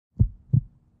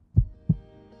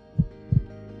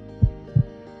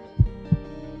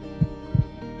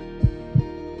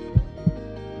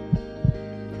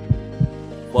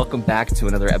Welcome back to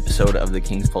another episode of the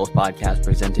King's Pulse podcast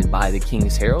presented by the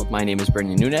King's Herald. My name is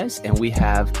Brendan Nunez, and we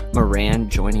have Moran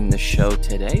joining the show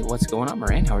today. What's going on,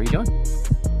 Moran? How are you doing?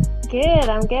 Good.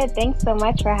 I'm good. Thanks so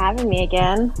much for having me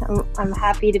again. I'm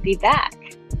happy to be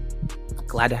back.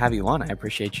 Glad to have you on. I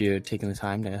appreciate you taking the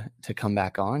time to come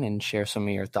back on and share some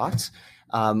of your thoughts.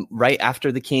 Right after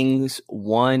the Kings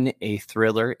won a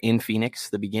thriller in Phoenix,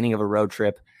 the beginning of a road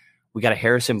trip, we got a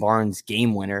Harrison Barnes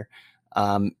game winner.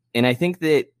 And I think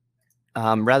that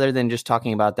rather than just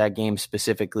talking about that game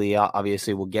specifically,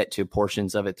 obviously we'll get to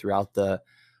portions of it throughout the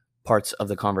parts of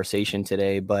the conversation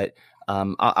today. But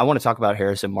I want to talk about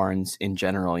Harrison Barnes in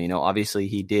general. You know, obviously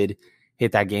he did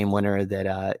hit that game winner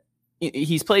that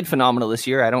he's played phenomenal this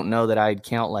year. I don't know that I'd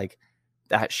count like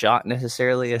that shot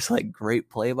necessarily as like great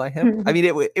play by him. I mean,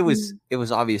 it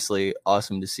was obviously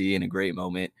awesome to see and a great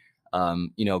moment.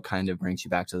 You know, kind of brings you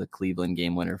back to the Cleveland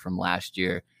game winner from last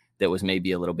year. That was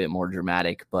maybe a little bit more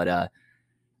dramatic, but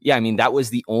yeah, I mean, that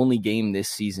was the only game this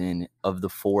season of the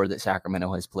 4 that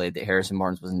Sacramento has played that Harrison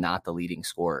Barnes was not the leading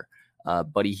scorer.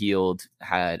 Buddy Hield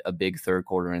had a big third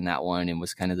quarter in that one and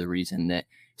was kind of the reason that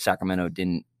Sacramento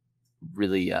didn't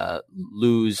really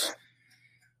lose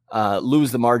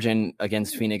the margin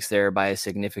against Phoenix there by a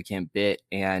significant bit.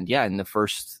 And yeah, in the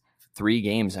first 3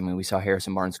 games, I mean, we saw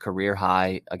Harrison Barnes career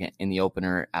high again in the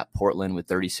opener at Portland with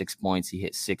 36 points. He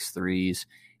hit 6 threes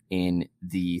in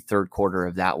the third quarter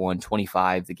of that one,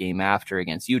 25 the game after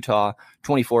against Utah,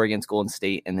 24 against Golden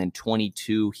State, and then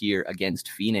 22 here against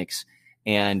Phoenix.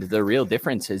 And the real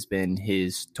difference has been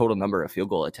his total number of field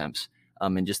goal attempts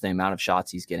and just the amount of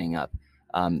shots he's getting up.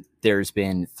 There's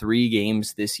been 3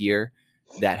 games this year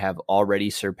that have already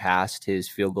surpassed his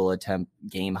field goal attempt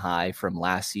game high from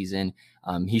last season.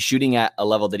 He's shooting at a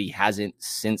level that he hasn't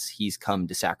since he's come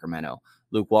to Sacramento.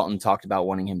 Luke Walton talked about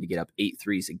wanting him to get up 8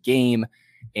 threes a game.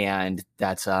 And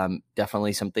that's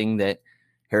definitely something that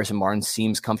Harrison Barnes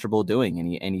seems comfortable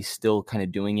doing, and he's still kind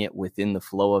of doing it within the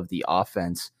flow of the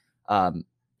offense.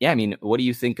 Yeah, I mean, what do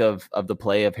you think of the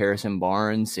play of Harrison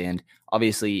Barnes? And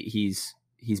obviously, he's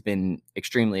been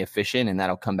extremely efficient, and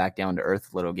that'll come back down to earth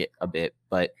a bit.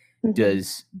 But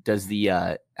does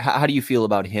the how do you feel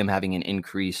about him having an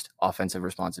increased offensive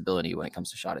responsibility when it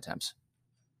comes to shot attempts?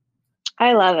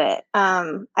 I love it.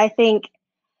 I think.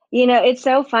 You know, it's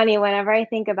so funny whenever I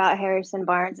think about Harrison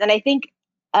Barnes, and I think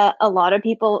a lot of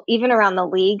people, even around the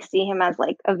league, see him as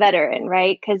like a veteran,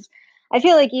 right? Because I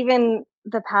feel like even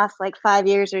the past like 5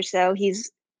 years or so,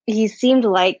 he's seemed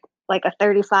like a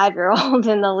 35-year-old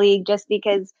in the league just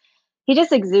because he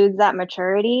just exudes that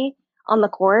maturity on the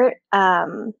court.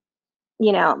 You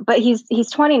know, but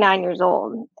he's 29 years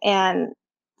old, and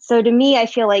so to me, I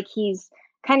feel like he's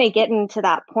kind of getting to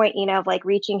that point, you know, of like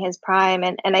reaching his prime.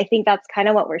 And I think that's kind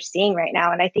of what we're seeing right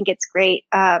now. And I think it's great.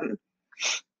 Yeah.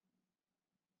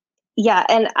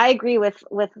 And I agree with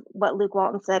what Luke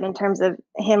Walton said in terms of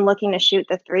him looking to shoot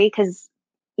the 3, because,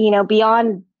 you know,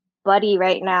 beyond Buddy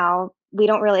right now, we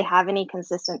don't really have any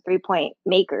consistent 3-point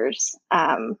makers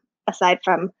aside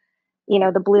from, you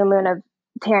know, the blue moon of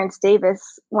Terrence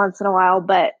Davis once in a while.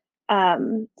 But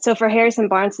so for Harrison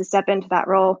Barnes to step into that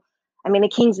role, I mean, the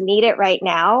Kings need it right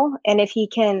now. And if he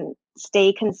can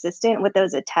stay consistent with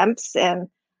those attempts and,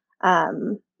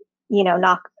 you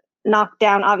know, knock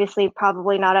down, obviously,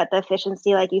 probably not at the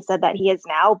efficiency, like you said, that he is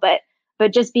now, but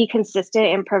just be consistent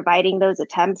in providing those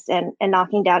attempts and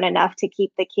knocking down enough to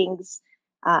keep the Kings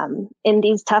in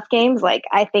these tough games. Like,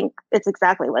 I think it's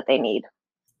exactly what they need.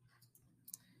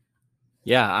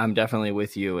 Yeah, I'm definitely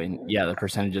with you. And yeah, the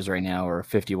percentages right now are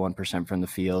 51% from the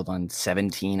field on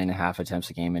 17.5 attempts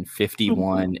a game and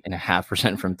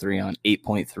 51.5% from 3 on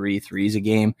 8.3 threes a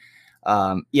game.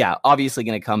 Yeah, obviously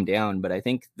going to come down. But I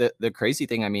think the crazy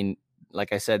thing, I mean,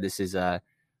 like I said, this is a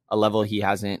level he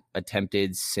hasn't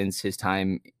attempted since his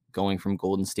time going from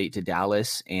Golden State to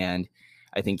Dallas. And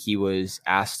I think he was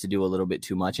asked to do a little bit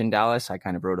too much in Dallas. I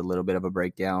kind of wrote a little bit of a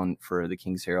breakdown for the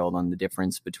King's Herald on the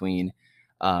difference between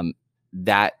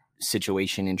that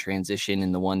situation in transition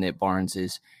and the one that Barnes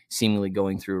is seemingly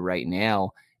going through right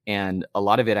now. And a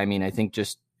lot of it, I mean, I think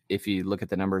just if you look at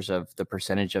the numbers of the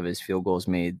percentage of his field goals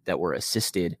made that were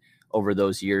assisted over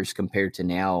those years compared to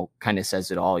now, kind of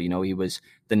says it all. You know, he was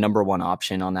the number 1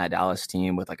 option on that Dallas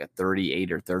team with like a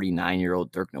 38 or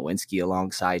 39-year-old Dirk Nowitzki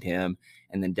alongside him.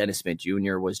 And then Dennis Smith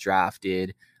Jr. was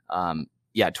drafted.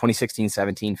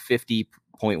 2016-17,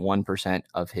 50.1%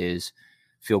 of his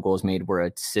field goals made were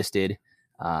assisted.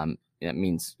 That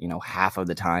means, you know, half of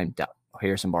the time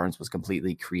Harrison Barnes was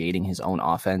completely creating his own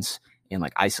offense in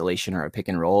like isolation or a pick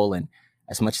and roll. And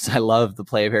as much as I love the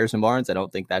play of Harrison Barnes, I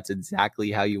don't think that's exactly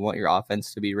how you want your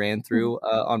offense to be ran through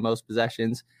on most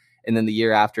possessions. And then the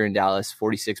year after in Dallas,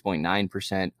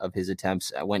 46.9% of his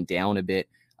attempts went down a bit,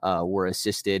 were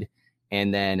assisted.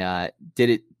 And then I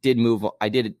did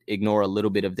ignore a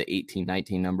little bit of the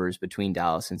 18-19 numbers between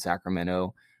Dallas and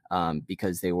Sacramento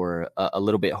because they were a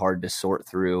little bit hard to sort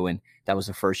through. And that was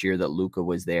the first year that Luka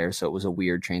was there. So it was a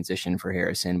weird transition for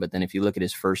Harrison. But then if you look at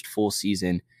his first full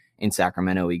season in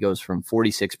Sacramento, he goes from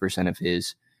 46% of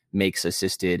his makes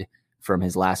assisted from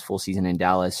his last full season in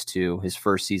Dallas to his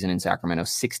first season in Sacramento,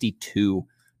 62%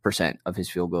 of his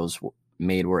field goals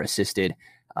made were assisted.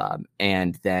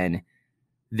 And then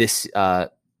this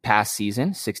past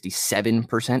season,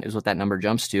 67% is what that number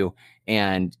jumps to.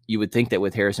 And you would think that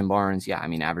with Harrison Barnes,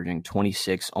 averaging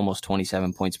 26, almost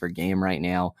 27 points per game right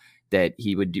now, that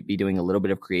he would be doing a little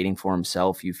bit of creating for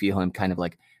himself. You feel him kind of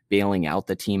like bailing out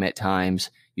the team at times.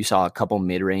 You saw a couple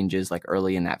mid-ranges like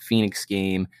early in that Phoenix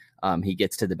game. He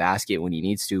gets to the basket when he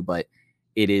needs to, but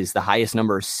it is the highest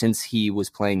number since he was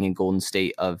playing in Golden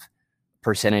State of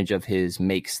percentage of his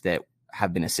makes that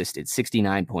have been assisted,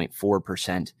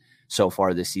 69.4% so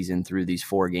far this season through these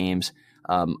 4 games.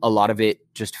 A lot of it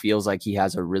just feels like he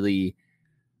has a really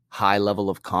high level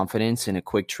of confidence and a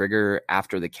quick trigger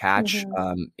after the catch.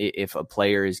 Mm-hmm. If a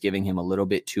player is giving him a little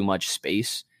bit too much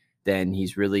space, then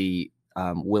he's really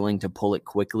willing to pull it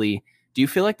quickly. Do you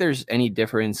feel like there's any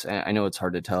difference? I know it's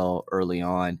hard to tell early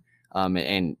on.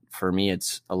 And for me,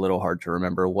 it's a little hard to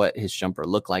remember what his jumper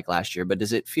looked like last year, but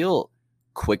does it feel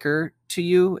quicker to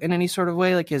you in any sort of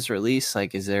way? Like his release, I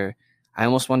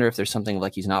almost wonder if there's something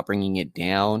like he's not bringing it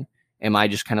down. Am I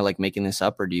just kind of like making this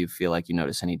up, or do you feel like you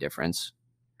notice any difference?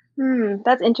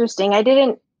 That's interesting. I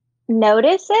didn't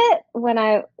notice it when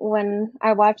I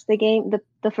watched the game,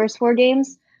 the first 4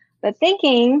 games, but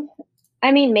thinking,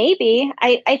 maybe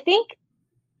I think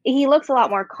he looks a lot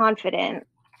more confident.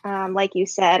 Like you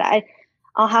said,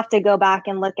 I'll have to go back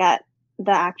and look at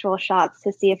the actual shots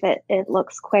to see if it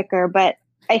looks quicker. But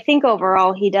I think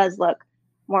overall he does look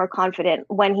more confident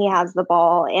when he has the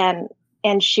ball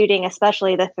and shooting,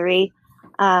 especially the 3.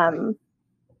 And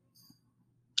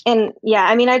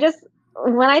yeah,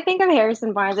 when I think of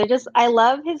Harrison Barnes, I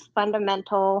love his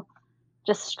fundamental,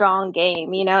 just strong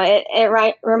game.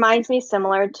 It reminds me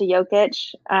similar to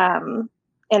Jokic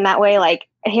in that way. Like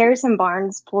Harrison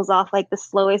Barnes pulls off like the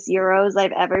slowest Euros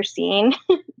I've ever seen,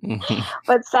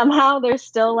 but somehow they're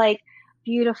still like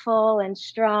beautiful and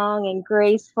strong and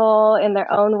graceful in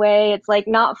their own way. It's like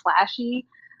not flashy,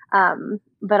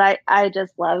 but I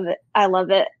just love it. I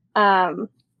love it.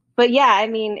 But yeah,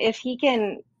 if he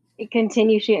can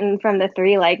continue shooting from the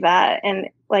 3 like that, and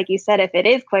like you said, if it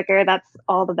is quicker, that's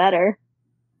all the better.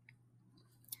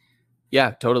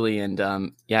 Yeah, totally. And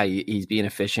he's being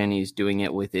efficient. He's doing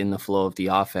it within the flow of the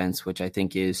offense, which I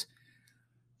think is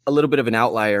a little bit of an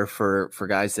outlier for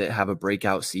guys that have a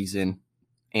breakout season.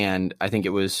 And I think it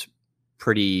was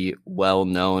pretty well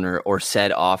known or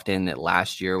said often that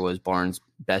last year was Barnes'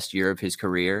 best year of his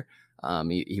career.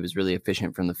 He was really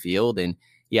efficient from the field, and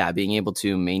being able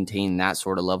to maintain that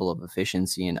sort of level of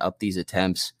efficiency and up these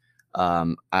attempts.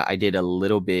 I did a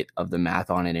little bit of the math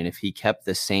on it. And if he kept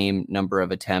the same number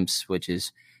of attempts, which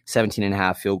is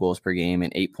 17.5 field goals per game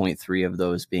and 8.3 of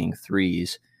those being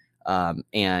threes,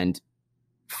 and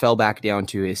fell back down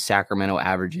to his Sacramento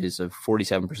averages of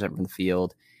 47% from the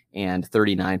field and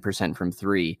 39% from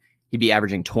 3, he'd be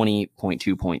averaging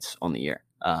 20.2 points on the year.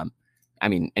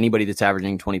 Anybody that's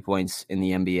averaging 20 points in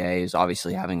the NBA is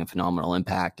obviously having a phenomenal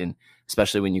impact. And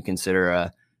especially when you consider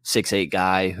a 6'8"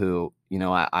 guy who,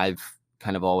 I've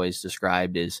kind of always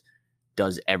described as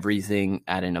does everything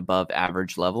at an above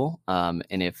average level. And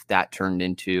if that turned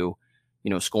into,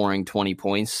 scoring 20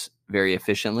 points very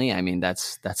efficiently,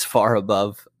 that's far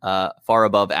above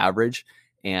average.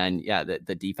 And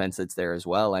the defense that's there as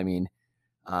well.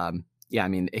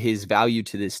 His value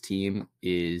to this team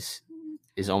is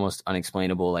almost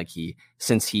unexplainable. Like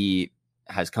since he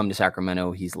has come to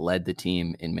Sacramento, he's led the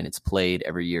team in minutes played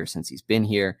every year since he's been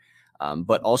here.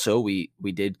 But also we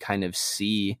did kind of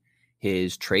see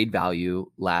his trade value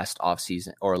last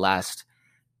offseason or last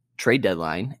trade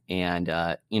deadline. And,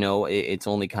 it's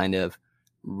only kind of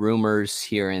rumors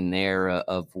here and there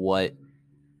of what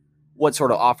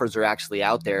sort of offers are actually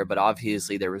out there. But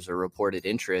obviously there was a reported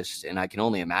interest, and I can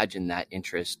only imagine that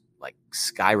interest like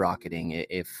skyrocketing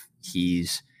if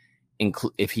he's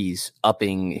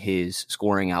upping his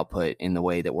scoring output in the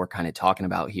way that we're kind of talking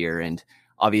about here. And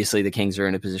obviously the Kings are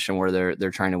in a position where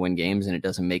they're trying to win games, and it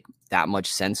doesn't make that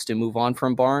much sense to move on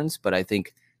from Barnes. But I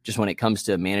think just when it comes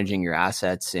to managing your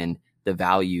assets and the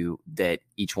value that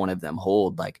each one of them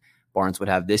hold, like Barnes would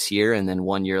have this year and then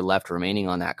 1 year left remaining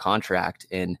on that contract.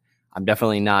 And I'm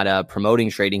definitely not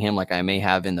promoting trading him like I may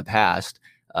have in the past.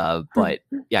 But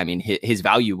yeah, I mean, his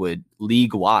value would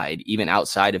league wide, even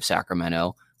outside of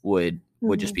Sacramento, would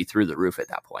just be through the roof at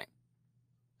that point.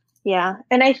 Yeah.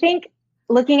 And I think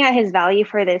looking at his value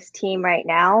for this team right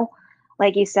now,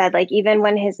 like you said, like even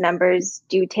when his numbers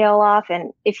do tail off,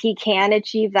 and if he can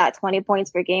achieve that 20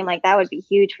 points per game, like that would be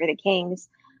huge for the Kings.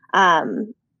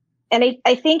 And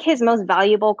I think his most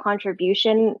valuable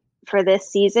contribution for this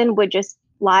season would just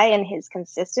lie in his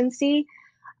consistency,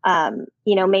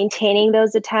 maintaining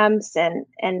those attempts and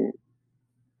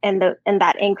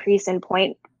that increase in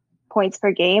points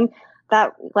per game.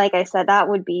 That, like I said, that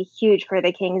would be huge for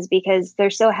the Kings because they're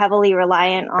so heavily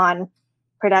reliant on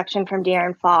production from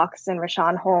De'Aaron Fox and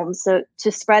Rashawn Holmes. So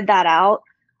to spread that out,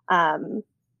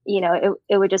 it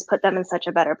would just put them in such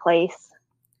a better place.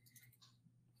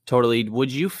 Totally.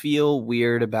 Would you feel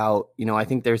weird about, I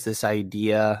think there's this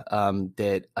idea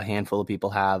that a handful of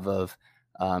people have of,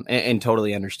 and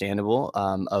totally understandable,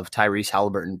 of Tyrese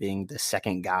Haliburton being the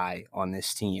second guy on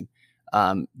this team.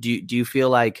 Do you feel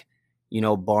like,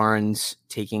 Barnes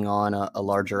taking on a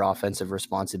larger offensive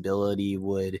responsibility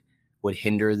would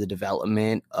hinder the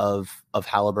development of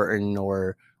Haliburton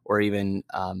or even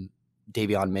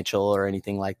Davion Mitchell or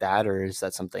anything like that? Or is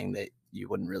that something that you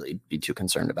wouldn't really be too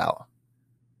concerned about?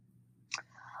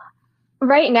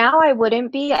 Right now, I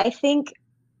wouldn't be. I think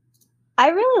I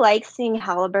really like seeing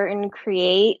Haliburton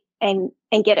create and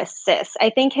get assists. I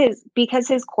think because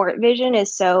his court vision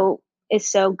is so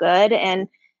good, and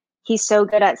he's so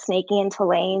good at snaking into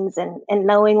lanes and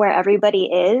knowing where everybody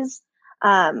is.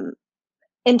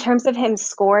 In terms of him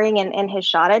scoring and his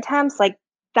shot attempts, like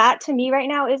that to me right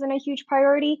now isn't a huge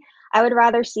priority. I would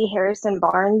rather see Harrison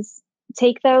Barnes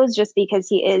take those just because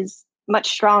he is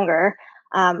much stronger,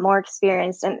 more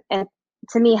experienced, and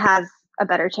to me has a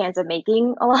better chance of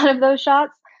making a lot of those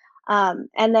shots.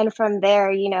 And then from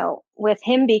there, with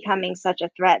him becoming such a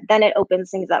threat, then it opens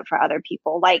things up for other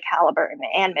people like Haliburton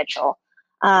and Mitchell.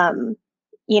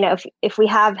 If we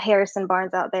have Harrison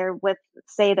Barnes out there with,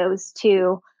 say, those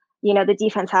two, the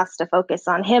defense has to focus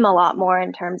on him a lot more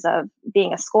in terms of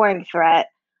being a scoring threat.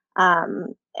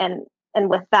 And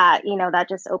with that, that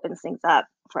just opens things up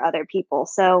for other people.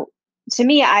 So to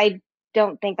me, I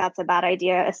don't think that's a bad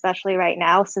idea, especially right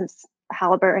now, since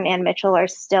Haliburton and Mitchell are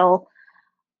still,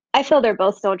 I feel they're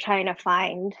both still trying to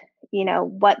find,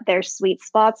 what their sweet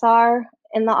spots are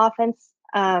in the offense.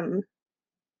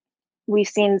 We've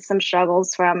seen some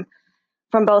struggles from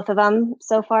both of them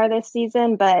so far this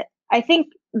season, but I think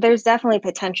there's definitely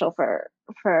potential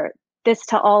for this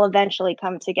to all eventually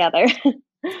come together.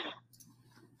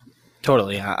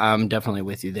 Totally. I'm definitely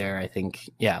with you there. I think,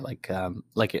 yeah, like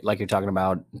you're talking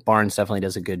about, Barnes definitely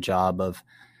does a good job of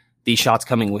these shots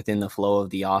coming within the flow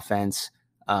of the offense.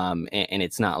 And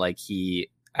it's not like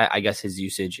I guess his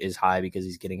usage is high because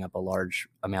he's getting up a large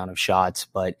amount of shots,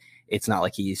 but it's not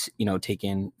like he's,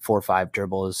 taking 4 or 5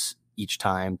 dribbles each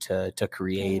time to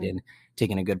create and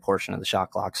taking a good portion of the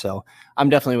shot clock. So I'm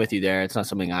definitely with you there. It's not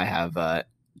something I have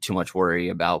too much worry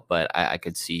about, but I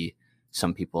could see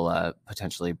some people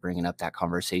potentially bringing up that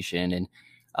conversation.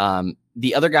 And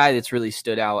the other guy that's really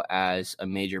stood out as a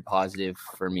major positive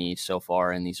for me so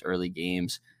far in these early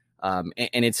games, and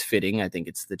it's fitting, I think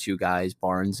it's the two guys,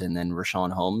 Barnes and then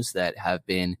Rashawn Holmes, that have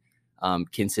been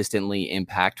consistently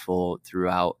impactful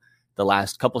throughout the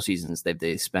last couple seasons that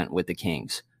they spent with the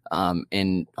Kings.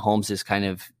 And Holmes is kind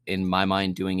of, in my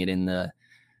mind, doing it in the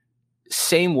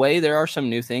same way. There are some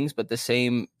new things, but the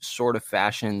same sort of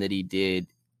fashion that he did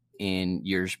in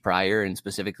years prior, and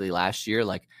specifically last year,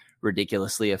 like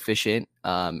ridiculously efficient.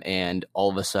 And all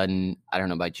of a sudden, I don't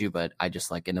know about you, but I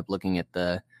just end up looking at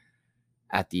the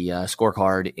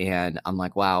scorecard, and I'm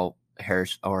like, wow,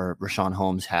 Rashawn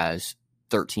Holmes has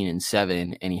 13 and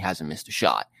 7, and he hasn't missed a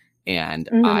shot. And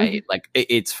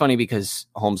it's funny because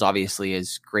Holmes obviously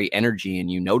has great energy, and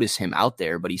you notice him out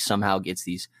there, but he somehow gets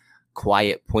these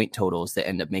quiet point totals that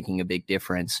end up making a big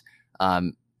difference.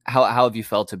 How have you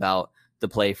felt about the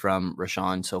play from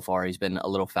Rashawn so far? He's been a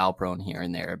little foul prone here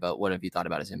and there, but what have you thought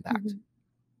about his impact? Mm-hmm.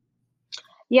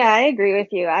 Yeah, I agree with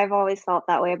you. I've always felt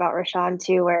that way about Rashawn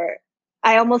too, where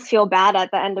I almost feel bad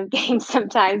at the end of games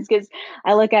sometimes because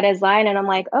I look at his line and I'm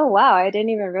like, oh, wow, I didn't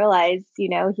even realize, he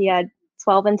had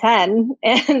 12 and 10.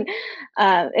 And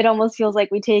it almost feels like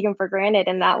we take him for granted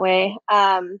in that way.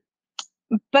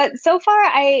 But so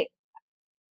far,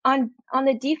 on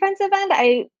the defensive end,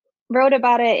 I wrote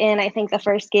about it in, I think, the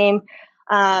first game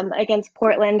against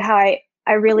Portland, how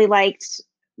I really liked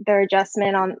their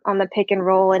adjustment on the pick and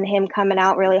roll and him coming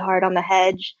out really hard on the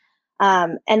hedge.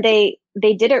 And they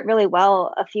did it really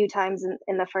well a few times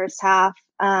in the first half.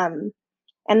 And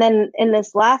then in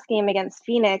this last game against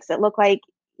Phoenix, it looked like,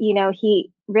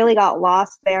 he really got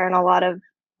lost there in a lot of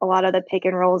the pick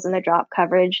and rolls and the drop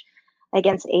coverage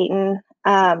against Ayton.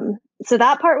 So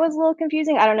that part was a little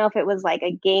confusing. I don't know if it was like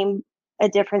a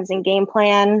difference in game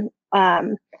plan.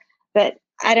 But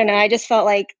I don't know. I just felt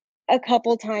like a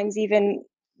couple times, even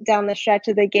down the stretch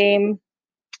of the game,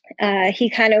 he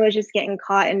kind of was just getting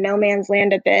caught in no man's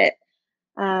land a bit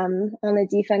on the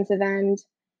defensive end.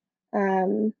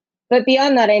 But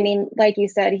beyond that, I mean, like you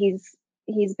said, he's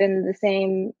been the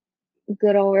same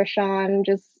good old Rashawn,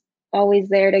 just always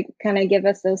there to kind of give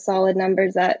us those solid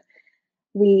numbers that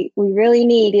we really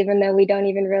need, even though we don't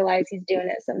even realize he's doing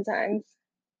it sometimes.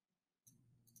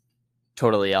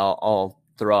 Totally. I'll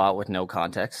throw out with no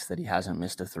context that he hasn't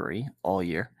missed a three all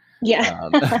year. Yeah.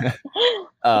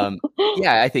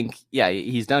 Yeah, I think,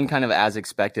 he's done kind of as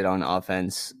expected on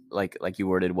offense, like you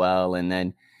worded well. And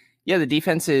then, the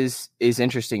defense is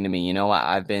interesting to me.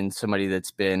 I've been somebody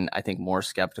that's been, I think, more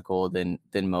skeptical than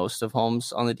most of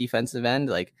Holmes on the defensive end.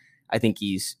 Like, I think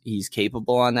he's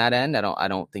capable on that end. I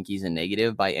don't think he's a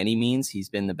negative by any means. He's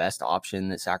been the best option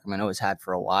that Sacramento has had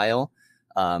for a while,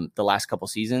 the last couple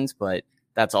seasons, but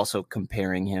that's also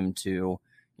comparing him to,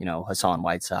 Hassan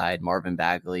Whiteside, Marvin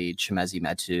Bagley, Chimezie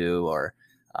Metu, or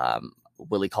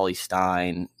Willie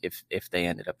Cauley-Stein, if they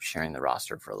ended up sharing the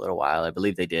roster for a little while. I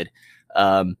believe they did.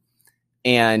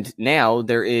 And now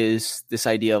there is this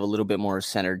idea of a little bit more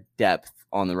center depth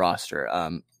on the roster.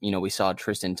 We saw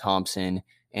Tristan Thompson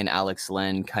and Alex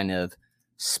Len kind of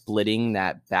splitting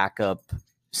that backup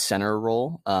center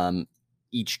role.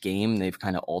 Each game they've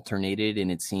kind of alternated,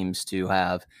 and it seems to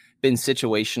have been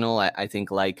situational. I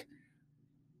think like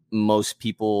most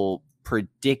people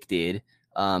predicted,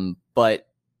 but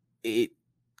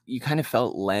you kind of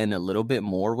felt Len a little bit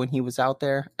more when he was out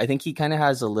there. I think he kind of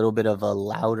has a little bit of a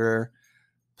louder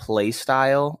play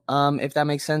style, if that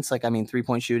makes sense. Like, I mean,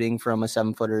 3-point shooting from a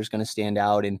 7-footer is going to stand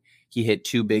out, and he hit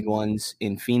 2 big ones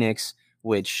in Phoenix,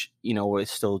 which,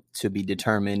 was still to be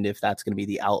determined if that's going to be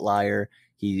the outlier.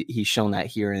 He's shown that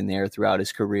here and there throughout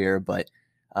his career, but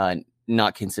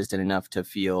not consistent enough to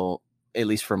feel, at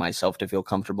least for myself, to feel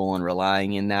comfortable in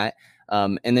relying in that.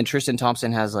 And then Tristan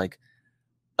Thompson has like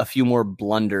a few more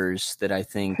blunders that I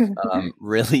think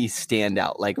really stand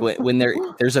out. Like when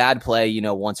there's a bad play,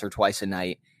 once or twice a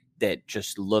night that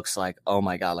just looks like, oh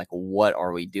my God, like what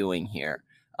are we doing here?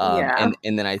 And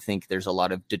then I think there's a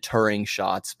lot of deterring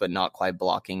shots, but not quite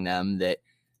blocking them that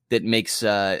makes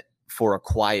for a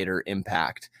quieter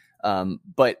impact.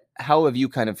 But how have you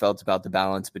kind of felt about the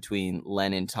balance between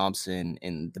Len and Thompson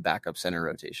in the backup center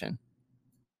rotation?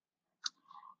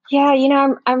 Yeah,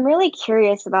 I'm really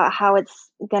curious about how it's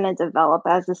going to develop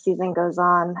as the season goes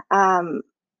on.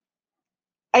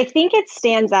 I think it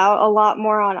stands out a lot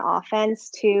more on offense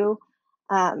too.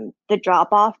 The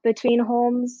drop off between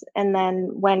Holmes and then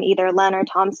when either Len or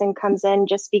Thompson comes in,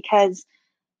 just because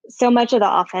so much of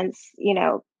the offense,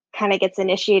 kind of gets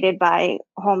initiated by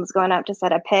Holmes going up to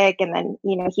set a pick, and then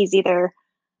he's either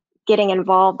getting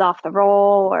involved off the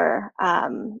roll or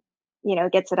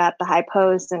gets it at the high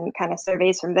post and kind of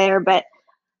surveys from there.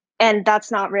 And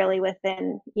that's not really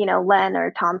within, Len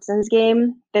or Thompson's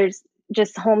game. There's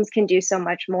just Holmes can do so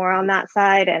much more on that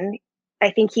side. And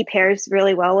I think he pairs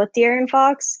really well with De'Aaron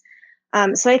Fox.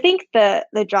 So I think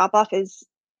the drop off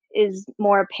is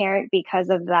more apparent because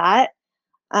of that.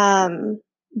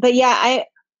 But yeah,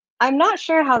 I'm not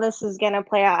sure how this is going to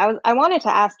play out. I wanted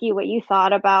to ask you what you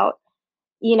thought about,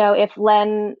 if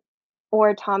Len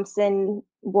or Thompson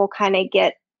will kind of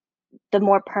get the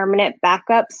more permanent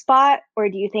backup spot, or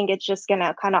do you think it's just going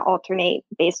to kind of alternate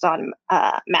based on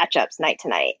matchups night to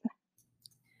night?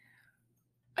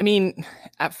 I mean,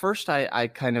 at first I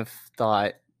kind of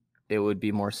thought it would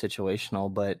be more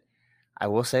situational, but I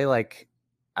will say, like,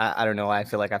 I don't know. I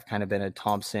feel like I've kind of been a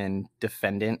Thompson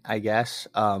defendant, I guess.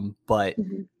 But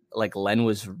like Len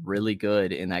was really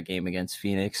good in that game against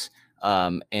Phoenix.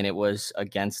 And it was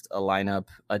against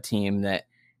a team that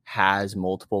has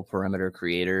multiple perimeter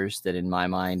creators that in my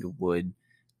mind would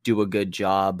do a good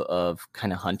job of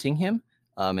kind of hunting him.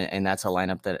 And that's a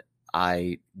lineup that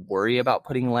I worry about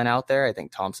putting Len out there. I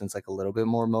think Thompson's like a little bit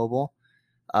more mobile.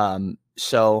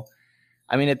 So,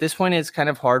 I mean, at this point, it's kind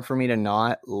of hard for me to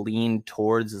not lean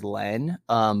towards Len.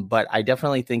 But I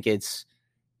definitely think it's,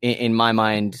 in my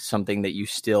mind, something that you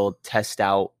still test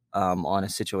out on a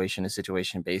situation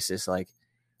basis, like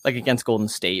against Golden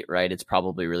State, right? It's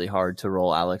probably really hard to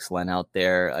roll Alex Len out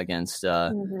there against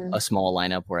a small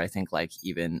lineup where I think like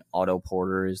even Otto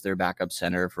Porter is their backup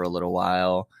center for a little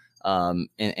while,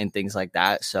 and things like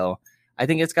that. So I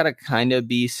think it's got to kind of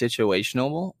be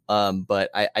situational. But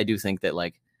I do think that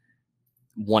like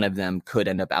one of them could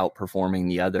end up outperforming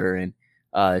the other. And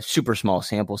super small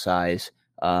sample size.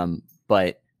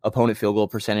 But opponent field goal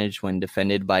percentage when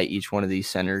defended by each one of these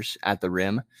centers at the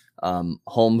rim,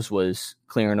 Holmes was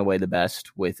clearing away the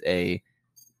best with a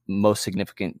most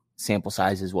significant sample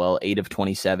size as well, 8 of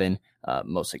 27.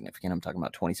 Most significant, I'm talking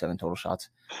about 27 total shots,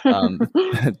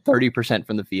 30%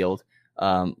 from the field.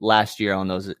 Last year on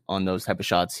those type of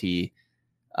shots, he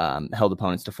held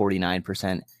opponents to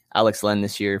 49%. Alex Len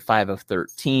this year, 5 of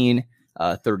 13,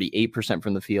 38%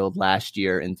 from the field. Last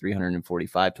year in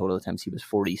 345 total attempts, he was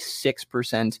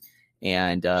 46%.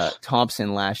 And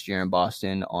Thompson last year in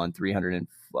Boston on 300,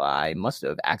 I must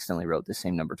have accidentally wrote the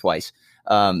same number twice.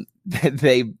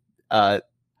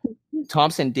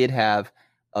 Thompson did have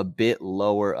a bit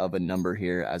lower of a number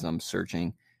here as I'm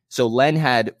searching. So Len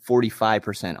had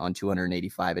 45% on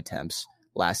 285 attempts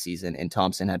last season, and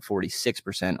Thompson had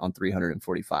 46% on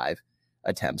 345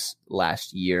 attempts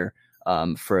last year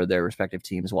for their respective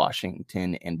teams,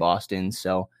 Washington and Boston.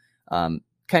 So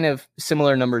kind of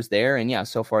similar numbers there. And yeah,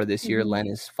 so far this year, Len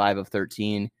is 5 of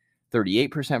 13,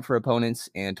 38% for opponents,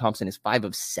 and Thompson is 5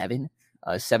 of 7,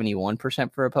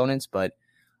 71% for opponents. But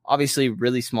obviously,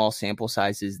 really small sample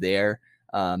sizes there.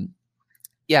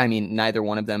 Yeah, I mean, neither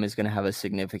one of them is going to have a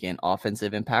significant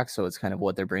offensive impact. So it's kind of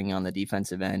what they're bringing on the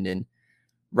defensive end. And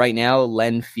right now,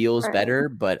 Len feels better,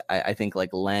 but I think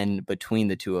like Len between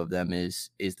the two of them is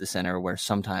the center where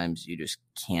sometimes you just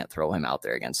can't throw him out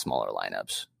there against smaller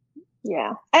lineups.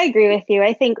 Yeah, I agree with you.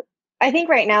 I think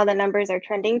right now the numbers are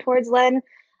trending towards Len.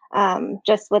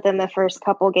 Just within the first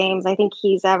couple games, I think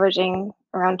he's averaging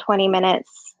around 20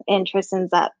 minutes, and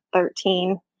Tristan's at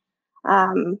 13.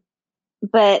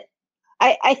 But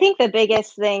I think the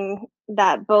biggest thing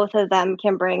that both of them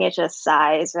can bring is just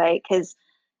size, right? Because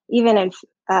even in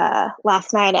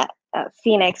last night at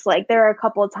Phoenix, like there are a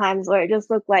couple of times where it just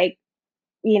looked like,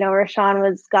 Rashawn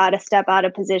was got to step out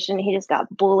of position. He just got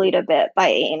bullied a bit by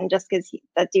Ayton just because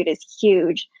that dude is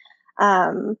huge.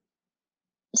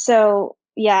 So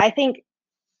yeah, I think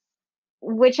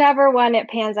whichever one it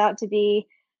pans out to be,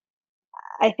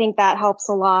 I think that helps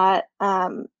a lot.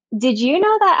 Did you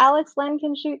know that Alex Len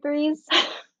can shoot threes?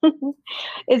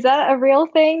 Is that a real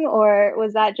thing, or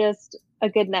was that just a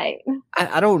good night?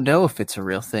 I don't know if it's a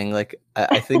real thing. Like,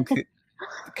 I think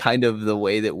kind of the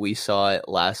way that we saw it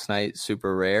last night,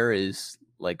 super rare, is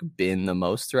like been the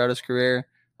most throughout his career.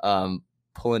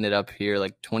 Pulling it up here,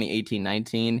 like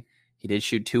 2018-19, he did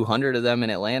shoot 200 of them in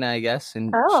Atlanta, I guess,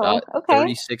 and shot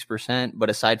 36%. But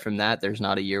aside from that, there's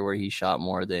not a year where he shot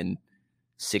more than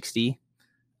 60.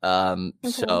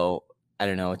 So I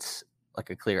don't know. It's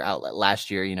like a clear outlet. Last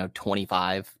year,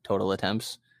 25 total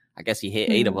attempts. I guess he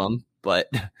hit 8 of them, but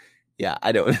yeah,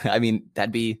 I mean,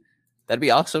 that'd be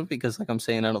awesome because like I'm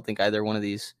saying, I don't think either one of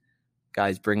these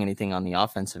guys bring anything on the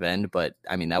offensive end, but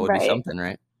I mean, that would be something,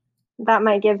 right? That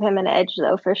might give him an edge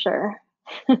though, for sure.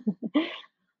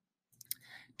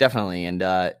 Definitely. And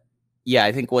yeah,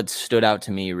 I think what stood out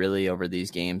to me really over these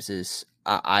games is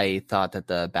I thought that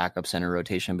the backup center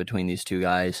rotation between these two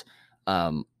guys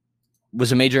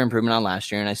was a major improvement on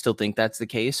last year, and I still think that's the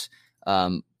case.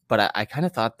 But I kind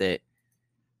of thought that,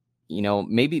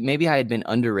 maybe I had been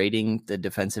underrating the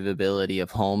defensive ability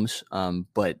of Holmes.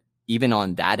 But even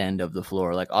on that end of the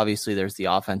floor, like obviously there's the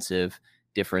offensive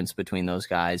difference between those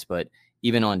guys, but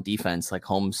even on defense, like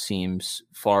Holmes seems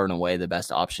far and away the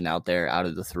best option out there out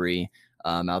of the three.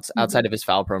 Outside of his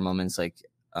foul prone moments, like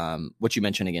what you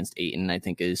mentioned against Ayton, I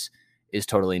think is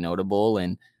totally notable.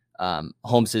 And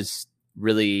Holmes has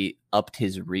really upped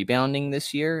his rebounding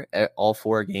this year. At all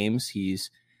 4 games, he's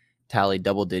tallied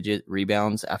double-digit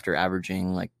rebounds after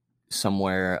averaging like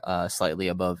somewhere slightly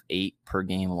above 8 per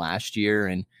game last year,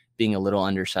 and being a little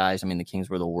undersized. I mean, the Kings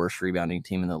were the worst rebounding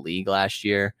team in the league last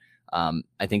year.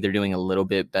 I think they're doing a little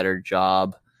bit better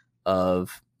job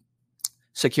of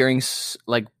securing,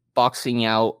 like boxing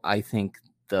out, I think,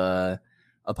 the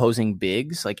opposing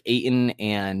bigs. Like Ayton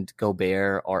and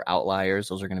Gobert are outliers.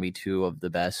 Those are going to be 2 of the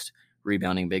best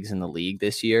rebounding bigs in the league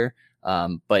this year.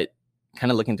 But kind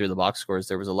of looking through the box scores,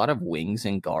 there was a lot of wings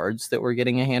and guards that were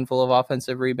getting a handful of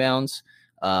offensive rebounds,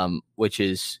 which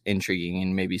is intriguing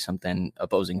and maybe something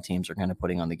opposing teams are kind of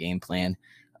putting on the game plan.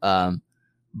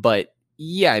 But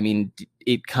yeah, I mean,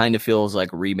 it kind of feels like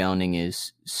rebounding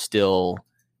is still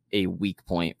a weak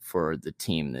point for the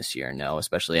team this year. No,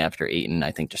 especially after Ayton, I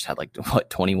think just had like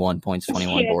 21 points,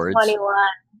 21 boards. 21.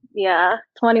 Yeah,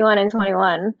 21 and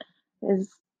 21 is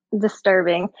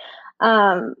disturbing.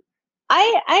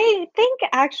 I think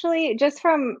actually just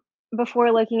from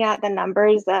before looking at the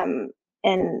numbers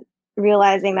and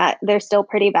realizing that they're still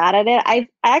pretty bad at it, I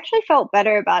actually felt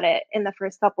better about it in the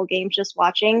first couple games just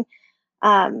watching.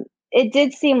 it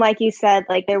did seem like you said,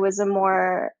 like there was a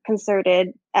more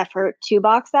concerted effort to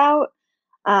box out.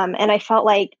 And I felt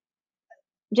like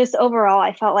just overall,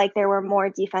 I felt like there were more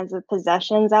defensive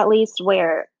possessions, at least,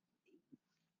 where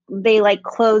they like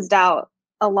closed out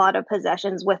a lot of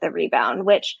possessions with a rebound,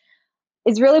 which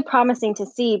is really promising to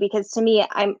see, because to me,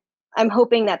 I'm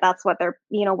hoping that that's what they're,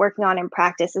 working on in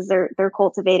practice, is they're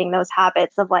cultivating those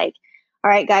habits of like, all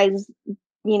right, guys,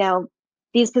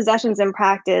 these possessions in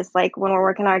practice, like when we're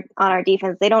working on our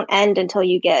defense, they don't end until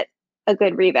you get a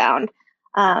good rebound.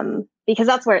 Because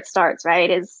that's where it starts, right?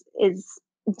 Is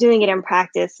doing it in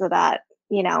practice, so that,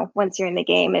 once you're in the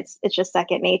game, it's just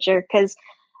second nature. Because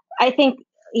I think,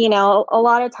 a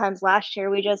lot of times last year,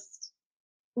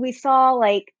 we saw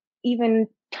like even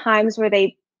times where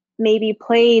they maybe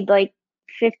played like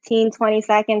 15, 20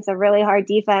 seconds of really hard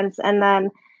defense, and then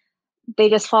they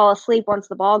just fall asleep once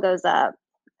the ball goes up.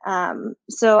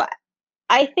 So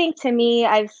I think, to me,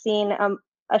 I've seen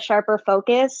a sharper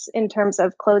focus in terms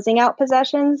of closing out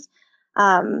possessions.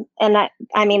 And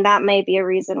that may be a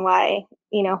reason why,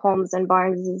 Holmes and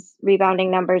Barnes'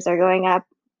 rebounding numbers are going up.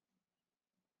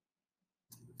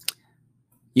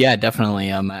 Yeah,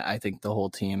 definitely. I think the whole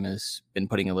team has been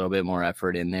putting a little bit more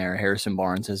effort in there. Harrison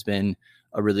Barnes has been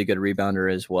a really good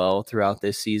rebounder as well throughout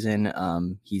this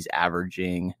season. He's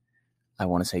averaging, I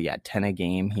want to say, 10 a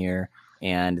game here,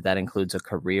 and that includes a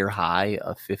career high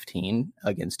of 15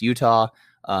 against Utah.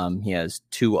 He has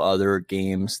 2 other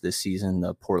games this season,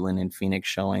 the Portland and Phoenix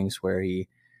showings, where he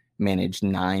managed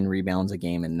 9 rebounds a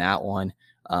game in that one.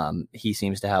 He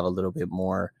seems to have a little bit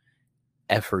more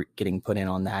effort getting put in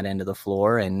on that end of the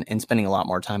floor, and spending a lot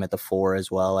more time at the 4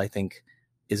 as well, I think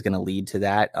is going to lead to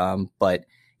that. But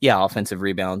yeah, offensive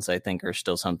rebounds, I think, are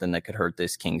still something that could hurt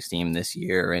this Kings team this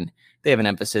year. And they have an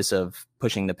emphasis of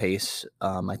pushing the pace,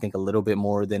 I think, a little bit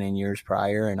more than in years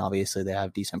prior. And obviously they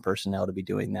have decent personnel to be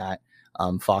doing that.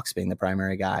 Fox being the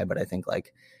primary guy, but I think,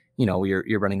 like,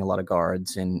 you're running a lot of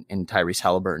guards, and Tyrese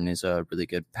Haliburton is a really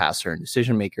good passer and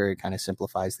decision maker. It kind of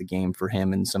simplifies the game for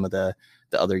him and some of the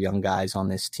other young guys on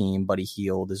this team. Buddy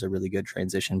Hield is a really good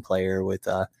transition player with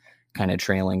kind of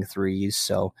trailing threes.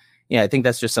 So yeah, I think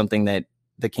that's just something that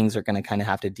the Kings are going to kind of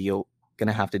have to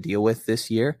deal with this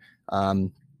year.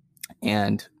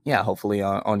 And yeah, hopefully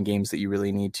on games that you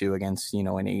really need to, against, an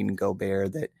Aiden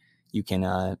Gobert, that you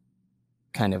can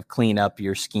kind of clean up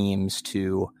your schemes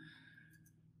to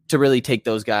really take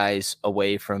those guys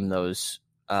away from those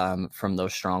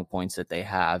strong points that they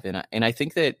have. And I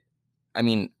think that,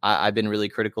 I've been really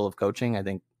critical of coaching. I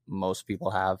think most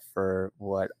people have, for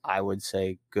what I would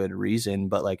say good reason,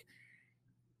 but like,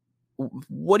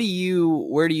 where do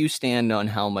you stand on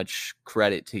how much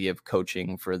credit to give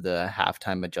coaching for the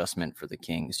halftime adjustment for the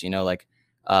Kings?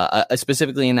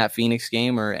 Specifically in that Phoenix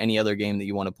game, or any other game that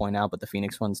you want to point out, but the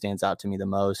Phoenix one stands out to me the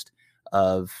most.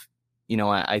 I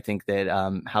think that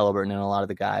Haliburton and a lot of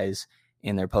the guys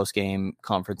in their post-game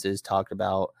conferences talked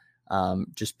about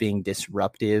just being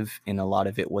disruptive, and a lot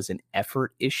of it was an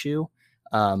effort issue.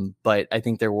 But I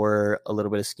think there were a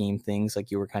little bit of scheme things,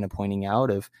 like you were kind of pointing out,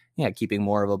 of keeping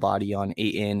more of a body on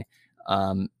Ayton,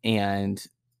 and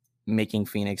making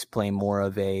Phoenix play more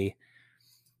of a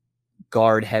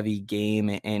guard heavy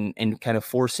game, and kind of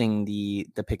forcing the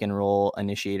pick and roll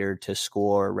initiator to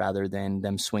score rather than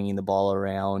them swinging the ball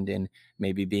around, and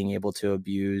maybe being able to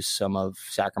abuse some of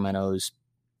Sacramento's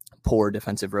poor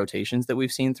defensive rotations that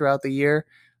we've seen throughout the year.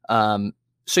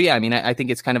 So yeah, I think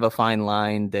it's kind of a fine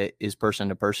line that is person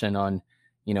to person on,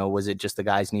 was it just the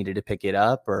guys needed to pick it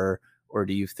up, or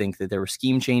do you think that there were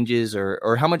scheme changes,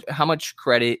 or how much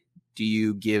credit do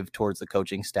you give towards the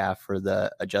coaching staff for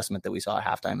the adjustment that we saw at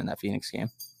halftime in that Phoenix game?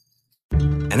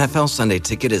 NFL Sunday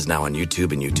Ticket is now on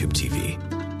YouTube and YouTube TV,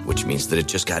 which means that it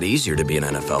just got easier to be an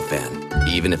NFL fan,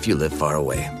 even if you live far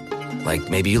away. Like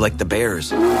maybe you like the Bears,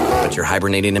 but you're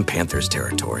hibernating in Panthers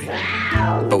territory.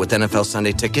 But with NFL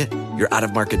Sunday Ticket, your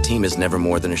out-of-market team is never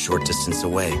more than a short distance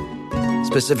away.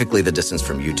 Specifically, the distance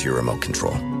from you to your remote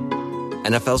control.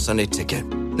 NFL Sunday Ticket,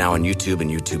 now on YouTube and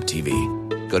YouTube TV.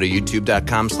 Go to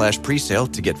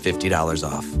youtube.com/presale to get $50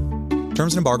 off.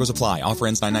 Terms and embargoes apply. Offer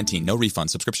ends 9/19. No refund.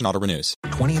 Subscription auto renews.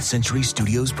 20th Century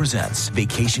Studios presents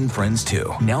Vacation Friends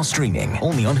 2. Now streaming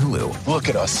only on Hulu. Look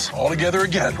at us, all together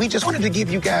again. We just wanted to give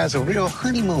you guys a real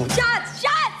honeymoon. Shots!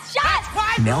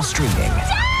 What? Now streaming.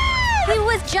 He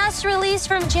was just released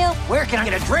from jail. Where can I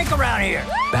get a drink around here?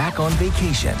 Back on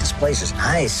vacation. This place is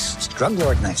nice. It's drug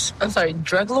lord nice. I'm sorry,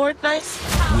 drug lord nice?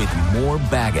 With more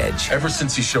baggage. Ever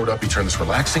since he showed up, he turned this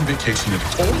relaxing vacation into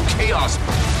total chaos.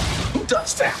 Who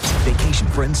does that? Vacation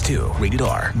Friends 2. Rated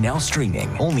R. Now streaming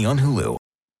only on Hulu.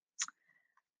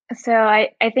 So I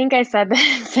think I said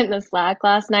this in the Slack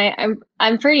last night.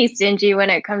 I'm pretty stingy when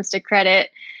it comes to credit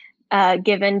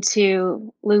given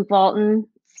to Luke Walton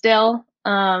still.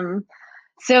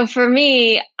 So for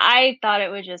me, I thought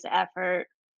it was just effort.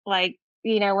 Like,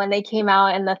 when they came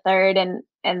out in the third and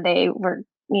they were,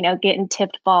 getting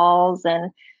tipped balls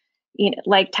and,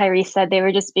 like Tyrese said, they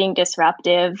were just being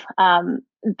disruptive.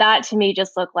 That to me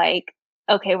just looked like,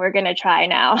 okay, we're going to try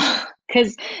now.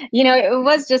 Because, it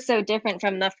was just so different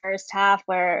from the first half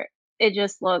where it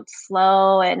just looked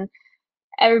slow and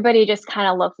everybody just kind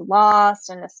of looked lost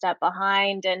and a step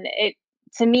behind. And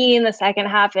to me, in the second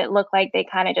half, it looked like they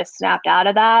kind of just snapped out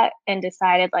of that and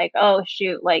decided like, oh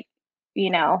shoot, like,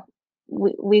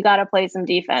 we got to play some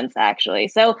defense actually.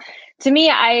 So to me,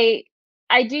 I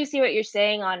do see what you're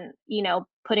saying on,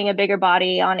 putting a bigger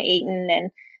body on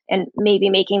Ayton and maybe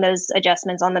making those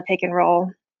adjustments on the pick and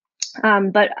roll.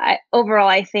 But overall,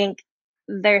 I think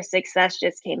their success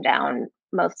just came down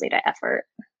mostly to effort.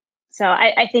 So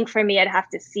I think for me, I'd have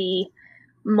to see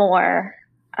more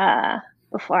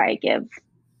before I give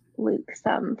Luke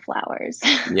some flowers.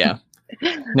 Yeah.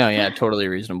 No, yeah, totally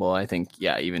reasonable. I think,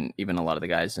 yeah, even a lot of the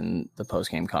guys in the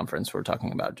post-game conference were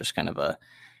talking about just kind of a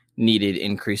needed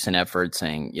increase in effort,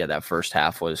 saying, yeah, that first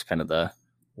half was kind of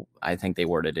I think they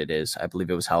worded it as, I believe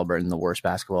it was Haliburton, the worst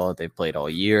basketball that they've played all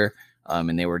year.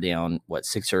 And they were down,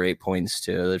 6 or 8 points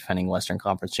to the defending Western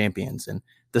Conference champions. And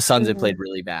the Suns had played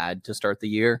really bad to start the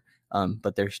year.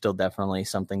 But there's still definitely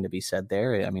something to be said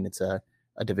there. I mean, it's a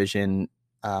division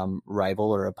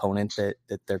rival or opponent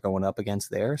that they're going up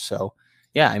against there. So,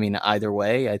 yeah, I mean, either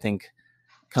way, I think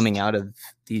coming out of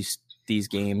these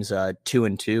games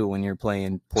 2-2, when you're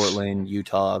playing Portland,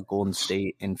 Utah, Golden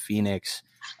State, and Phoenix,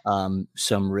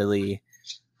 some really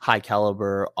high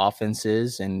caliber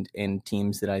offenses and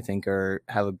teams that I think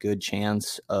have a good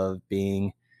chance of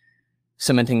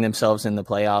cementing themselves in the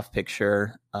playoff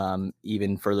picture,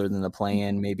 even further than the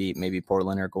play-in. Maybe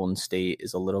Portland or Golden State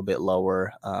is a little bit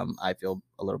lower. I feel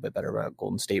a little bit better about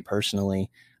Golden State personally.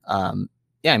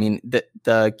 Yeah, I mean,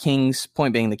 the Kings,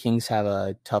 point being, the Kings have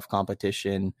a tough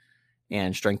competition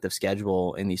and strength of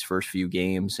schedule in these first few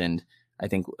games. And I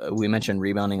think we mentioned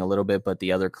rebounding a little bit, but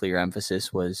the other clear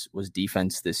emphasis was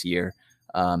defense this year.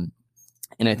 And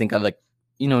I think I've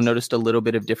noticed a little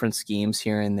bit of different schemes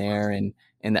here and there, and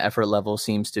the effort level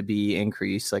seems to be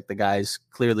increased. Like, the guys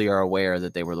clearly are aware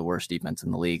that they were the worst defense in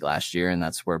the league last year, and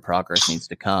that's where progress needs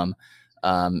to come.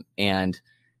 And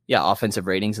yeah, offensive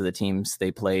ratings of the teams they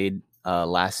played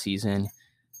last season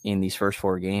in these first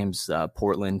 4 games,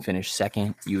 Portland finished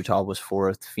 2nd, Utah was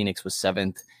 4th, Phoenix was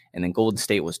 7th, and then Golden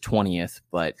State was 20th.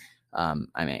 But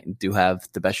I mean, do have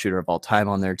the best shooter of all time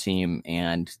on their team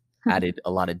and added a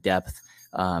lot of depth.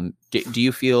 Do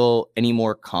you feel any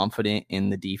more confident in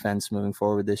the defense moving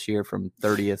forward this year, from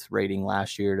 30th rating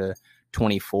last year to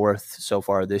 24th so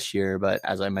far this year? But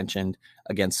as I mentioned,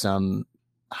 against some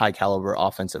high caliber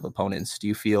offensive opponents, do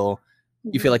you feel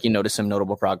like you noticed some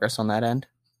notable progress on that end?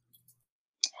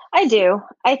 I do.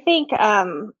 I think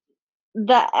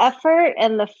the effort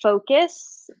and the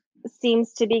focus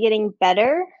seems to be getting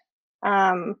better.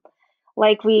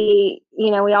 Like we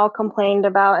all complained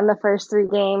about in the first 3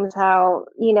 games how,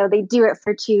 they do it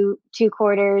for two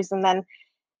quarters and then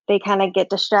they kind of get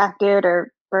distracted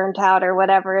or burnt out or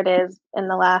whatever it is in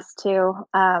the last 2.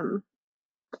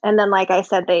 And then, like I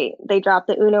said, they dropped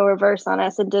the Uno reverse on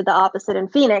us and did the opposite in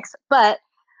Phoenix. But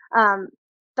that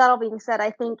all being said,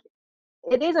 I think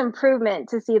it is improvement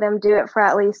to see them do it for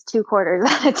at least 2 quarters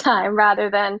at a time rather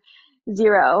than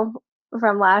 0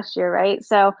 from last year, right?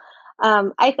 So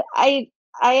I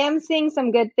am seeing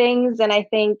some good things, and I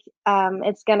think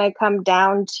it's going to come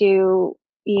down to,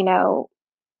 the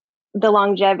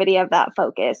longevity of that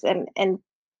focus and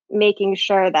making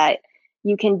sure that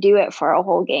you can do it for a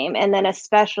whole game. And then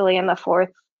especially in the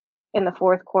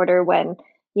fourth quarter, when,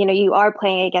 you are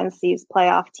playing against these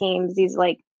playoff teams, these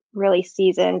like really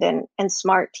seasoned and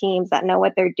smart teams that know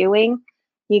what they're doing,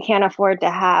 you can't afford to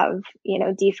have,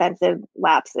 defensive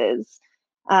lapses.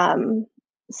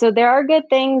 So there are good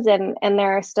things, and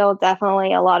there are still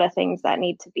definitely a lot of things that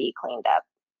need to be cleaned up,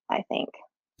 I think.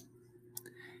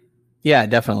 Yeah,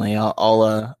 definitely.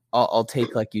 I'll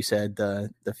take, like you said,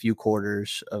 the few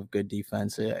quarters of good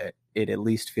defense. It at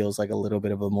least feels like a little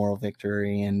bit of a moral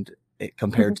victory, and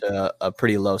compared to a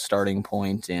pretty low starting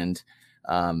point. And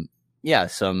yeah,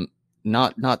 some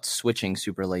not switching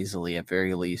super lazily at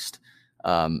very least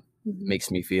makes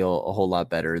me feel a whole lot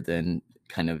better than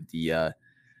kind of the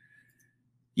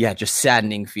just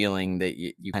saddening feeling that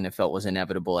you kind of felt was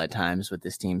inevitable at times with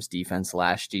this team's defense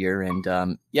last year.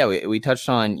 And we touched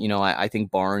on, I think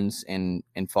Barnes and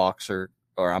Fox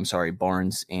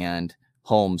Barnes and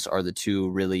Holmes are the two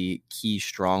really key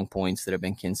strong points that have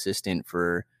been consistent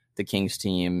for the Kings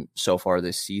team so far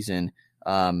this season.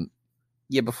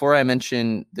 Before I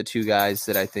mention the two guys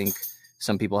that I think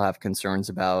some people have concerns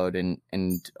about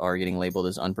and are getting labeled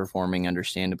as underperforming,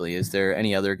 understandably, is there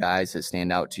any other guys that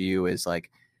stand out to you as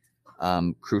like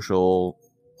crucial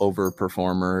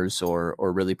overperformers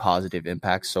or really positive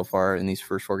impacts so far in these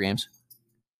first 4 games?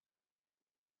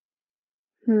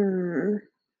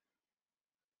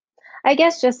 I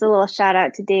guess just a little shout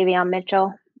out to Davion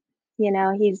Mitchell. You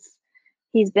know,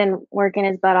 he's been working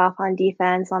his butt off on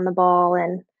defense, on the ball,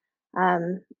 and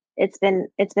it's been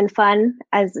fun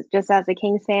as a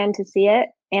Kings fan to see it.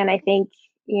 And I think,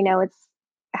 you know, it's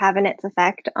having its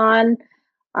effect on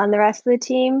the rest of the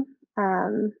team.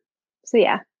 So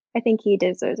yeah, I think he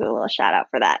deserves a little shout out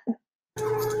for that.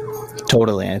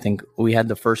 Totally. I think we had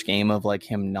the first game of like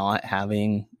him not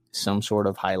having some sort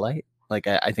of highlight. Like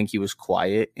I think he was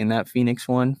quiet in that Phoenix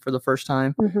one for the first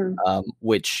time,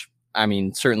 which I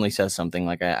mean certainly says something.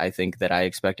 Like I think that I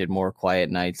expected more quiet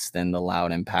nights than the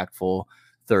loud, impactful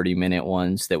 30-minute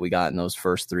ones that we got in those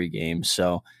first 3 games.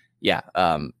 So yeah,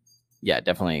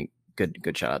 definitely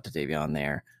good shout out to Davion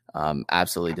there.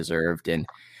 Absolutely deserved. And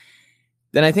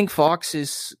then I think Fox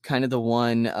is kind of the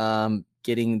one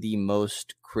getting the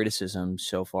most criticism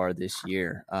so far this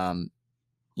year.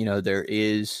 You know, there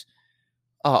is,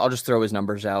 I'll just throw his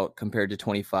numbers out compared to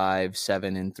 25,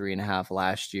 7, and 3.5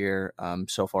 last year.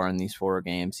 So far in these 4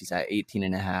 games, he's at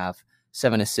 18.5,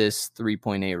 7 assists,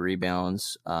 3.8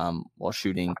 rebounds, while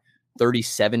shooting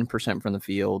 37% from the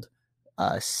field,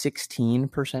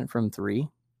 16% from 3,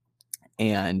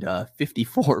 and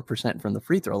 54% from the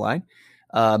free throw line.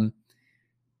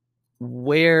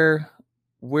 Where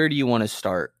do you want to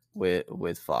start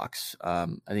with Fox? I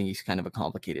think he's kind of a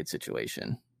complicated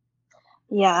situation.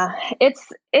 Yeah,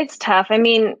 it's tough. I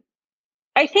mean,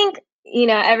 I think, you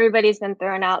know, everybody's been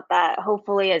throwing out that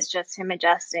hopefully it's just him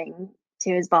adjusting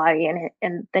to his body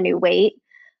and the new weight,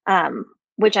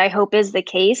 which I hope is the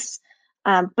case.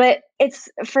 But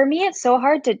for me, it's so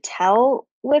hard to tell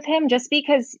with him just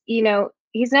because, you know,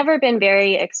 he's never been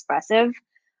very expressive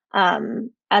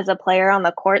as a player on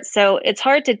the court. So it's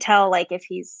hard to tell like if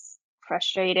he's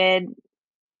frustrated.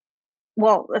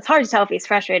 Well, it's hard to tell if he's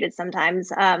frustrated sometimes.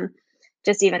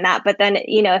 Just even that, but then,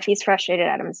 you know, if he's frustrated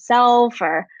at himself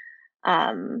or,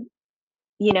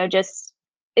 you know, just,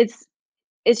 it's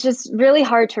just really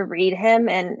hard to read him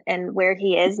and where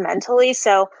he is mentally.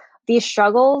 So these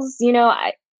struggles, you know,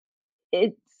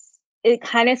 it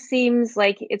kind of seems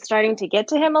like it's starting to get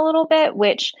to him a little bit,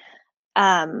 which,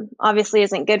 obviously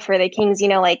isn't good for the Kings. You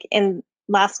know, like in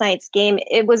last night's game,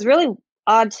 it was really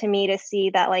odd to me to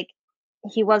see that, like,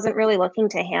 he wasn't really looking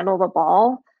to handle the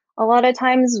ball a lot of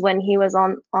times when he was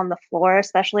on the floor,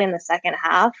 especially in the second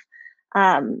half.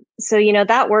 So, you know,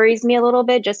 that worries me a little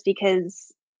bit just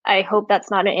because I hope that's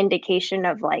not an indication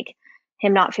of like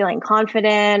him not feeling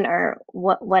confident or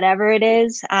whatever it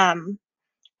is.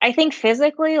 I think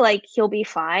physically, like, he'll be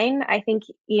fine. I think,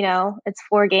 you know, it's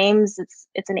 4 games.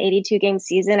 It's an 82 game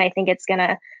season. I think it's going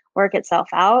to work itself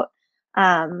out.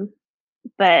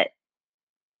 But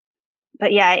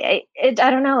yeah, I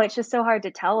don't know. It's just so hard to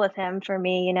tell with him for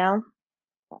me, you know?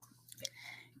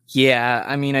 Yeah.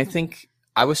 I mean, I think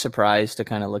I was surprised to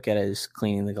kind of look at his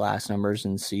cleaning the glass numbers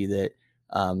and see that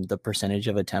the percentage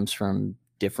of attempts from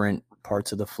different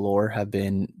parts of the floor have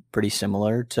been pretty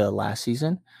similar to last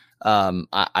season.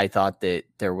 I thought that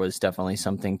there was definitely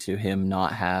something to him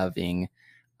not having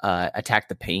attacked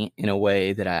the paint in a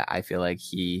way that I feel like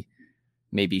he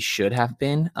maybe should have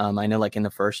been. I know like in the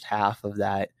first half of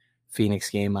that Phoenix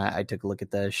game, I took a look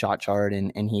at the shot chart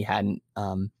and he hadn't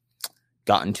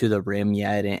gotten to the rim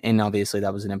yet. And obviously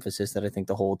that was an emphasis that I think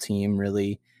the whole team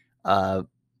really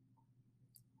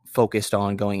focused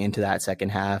on going into that second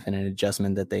half and an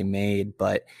adjustment that they made.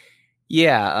 But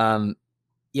yeah,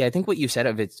 I think what you said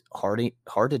of it's hard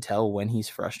to tell when he's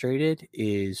frustrated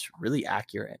is really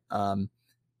accurate.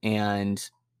 And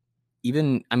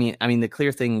even, I mean, the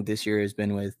clear thing this year has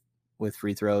been with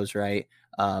free throws, right?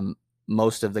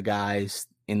 Most of the guys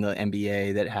in the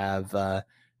NBA that have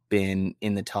been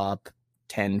in the top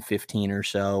 10, 15 or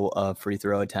so of free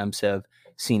throw attempts have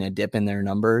seen a dip in their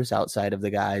numbers outside of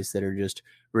the guys that are just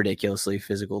ridiculously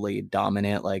physically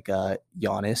dominant, like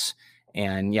Giannis.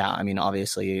 And yeah, I mean,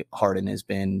 obviously Harden has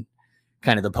been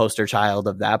kind of the poster child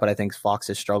of that, but I think Fox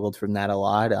has struggled from that a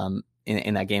lot.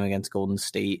 In that game against Golden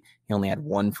State, he only had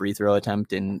 1 free throw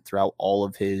attempt, and throughout all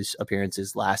of his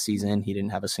appearances last season, he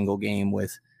didn't have a single game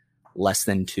with less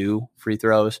than 2 free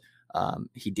throws.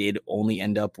 He did only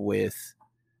end up with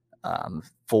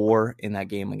 4 in that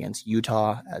game against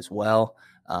Utah as well.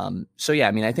 So yeah,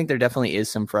 I mean, I think there definitely is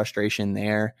some frustration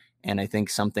there, and I think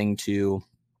something to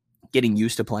getting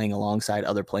used to playing alongside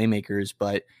other playmakers.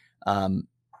 But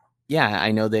yeah,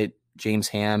 I know that James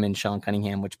Ham and Sean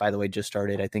Cunningham, which by the way just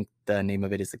started, I think the name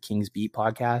of it is the King's Beat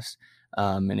podcast.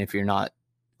 And if you're not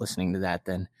listening to that,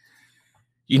 then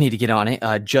you need to get on it.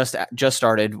 Just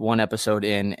started, one episode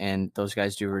in, and those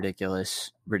guys do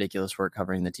ridiculous work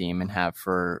covering the team, and have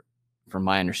for from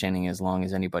my understanding, as long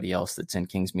as anybody else that's in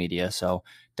Kings media. So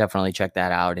definitely check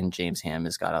that out. And James Ham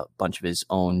has got a bunch of his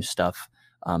own stuff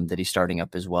that he's starting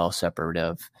up as well, separate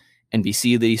of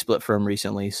NBC that he split from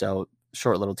recently. So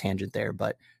short little tangent there,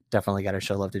 but definitely got to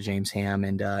show love to James Ham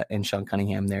and Sean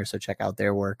Cunningham there. So check out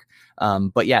their work.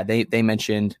 But yeah, they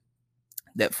mentioned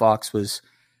that Fox was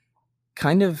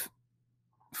kind of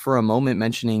for a moment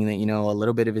mentioning that, a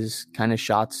little bit of his kind of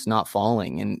shots not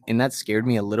falling. And that scared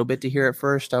me a little bit to hear at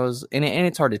first. And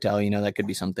it's hard to tell, that could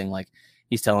be something like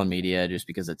he's telling media just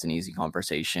because it's an easy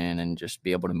conversation and just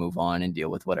be able to move on and deal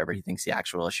with whatever he thinks the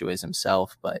actual issue is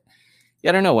himself. But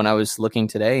yeah, I don't know. When I was looking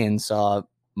today and saw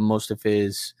most of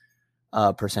his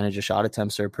percentage of shot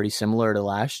attempts are pretty similar to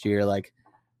last year, like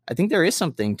I think there is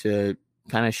something to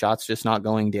kind of shots just not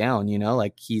going down,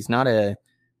 like he's not a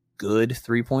good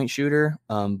 3-point shooter,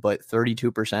 but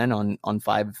 32% on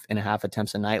 5.5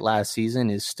 attempts a night last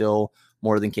season is still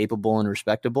more than capable and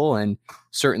respectable. And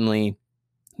certainly,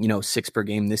 6 per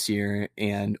game this year,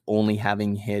 and only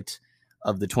having hit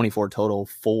of the 24 total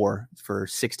 4 for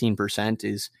 16%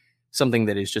 is something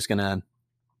that is just gonna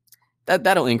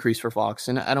that'll increase for Fox.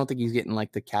 And I don't think he's getting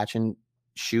like the catch and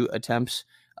shoot attempts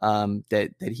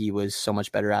that he was so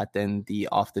much better at than the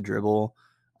off the dribble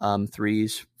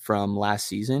threes from last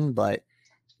season. But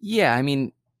yeah, I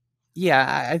mean,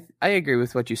 yeah, I agree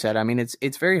with what you said. I mean,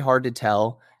 it's very hard to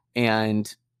tell.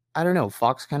 And I don't know,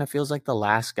 Fox kind of feels like the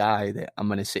last guy that I'm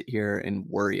going to sit here and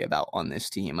worry about on this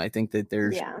team. I think that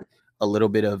there's a little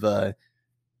bit of a,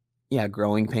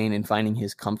 growing pain in finding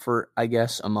his comfort, I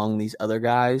guess, among these other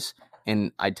guys.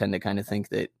 And I tend to kind of think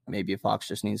that maybe Fox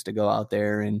just needs to go out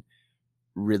there and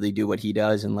really do what he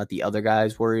does and let the other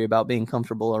guys worry about being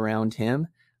comfortable around him.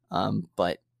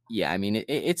 But yeah, I mean,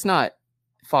 it's not,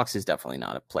 Fox is definitely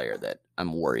not a player that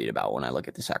I'm worried about when I look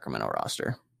at the Sacramento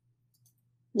roster.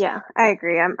 Yeah, I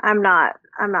agree. I'm not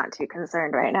too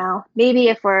concerned right now. Maybe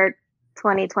if we're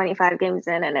 25 games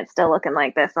in and it's still looking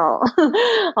like this,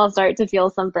 I'll start to feel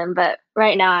something. But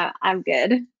right now I'm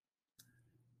good.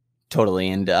 Totally.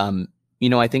 And,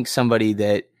 I think somebody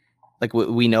that, like,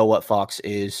 we know what Fox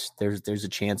is, there's a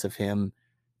chance of him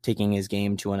taking his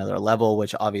game to another level,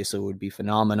 which obviously would be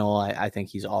phenomenal. I think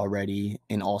he's already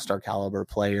an all-star caliber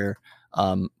player,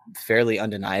 fairly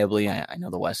undeniably. I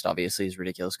know the West obviously is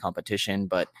ridiculous competition,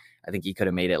 but I think he could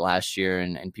have made it last year,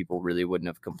 and people really wouldn't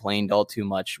have complained all too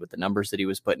much with the numbers that he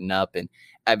was putting up. And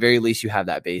at very least, you have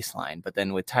that baseline. But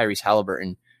then with Tyrese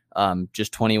Haliburton,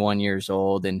 just 21 years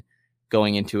old and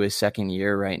going into his second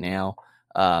year right now,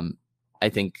 I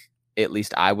think at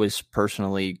least I was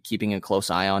personally keeping a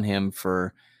close eye on him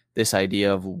for this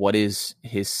idea of what is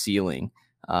his ceiling.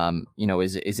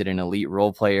 Is it an elite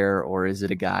role player, or is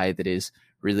it a guy that is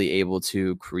really able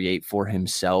to create for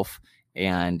himself?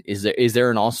 And is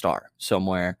there an all-star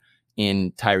somewhere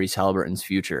in Tyrese Haliburton's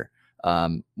future?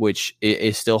 Which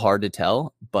is still hard to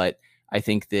tell, but I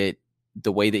think that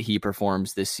the way that he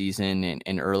performs this season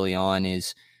and early on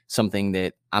is something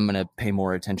that I'm going to pay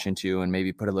more attention to and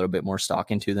maybe put a little bit more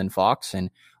stock into than Fox. And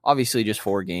obviously just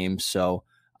 4 games, so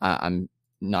I'm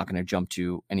not going to jump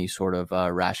to any sort of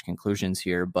rash conclusions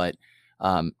here. But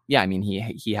I mean,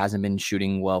 he hasn't been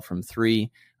shooting well from 3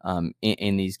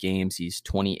 in these games. He's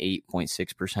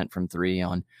 28.6% from 3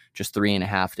 on just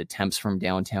 3.5 attempts from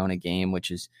downtown a game,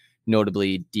 which is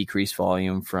notably decreased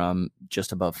volume from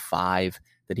just above 5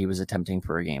 that he was attempting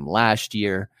per game last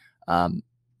year.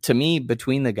 To me,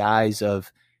 between the guys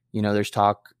of, there's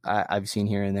talk I've seen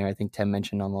here and there, I think Tim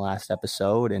mentioned on the last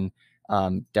episode, and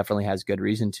definitely has good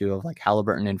reason to, of like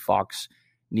Haliburton and Fox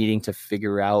needing to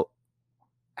figure out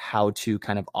how to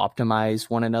kind of optimize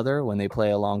one another when they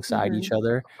play alongside each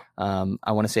other.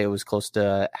 I want to say it was close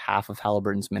to half of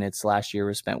Haliburton's minutes last year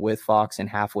was spent with Fox and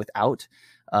half without.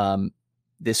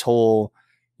 This whole,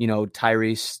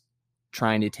 Tyrese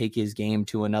trying to take his game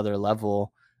to another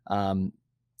level,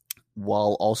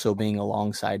 while also being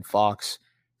alongside Fox,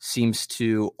 seems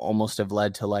to almost have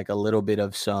led to like a little bit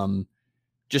of some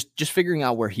just figuring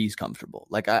out where he's comfortable.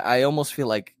 Like I almost feel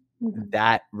like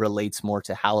that relates more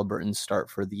to Haliburton's start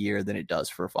for the year than it does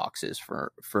for Fox's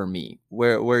for me.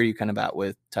 Where are you kind of at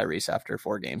with Tyrese after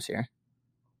 4 games here?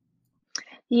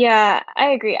 Yeah, I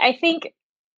agree. I think,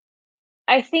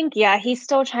 yeah, he's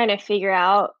still trying to figure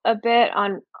out a bit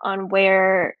on on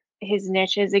where his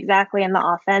niche is exactly in the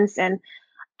offense. And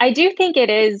I do think it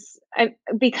is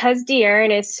because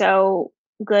De'Aaron is so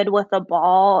good with the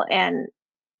ball and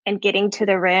getting to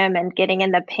the rim and getting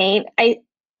in the paint.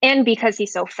 And because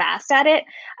he's so fast at it,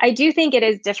 I do think it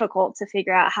is difficult to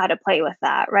figure out how to play with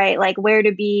that, right? Like where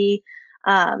to be.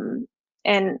 And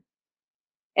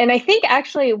I think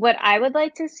actually what I would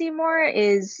like to see more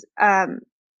is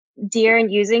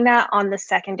De'Aaron using that on the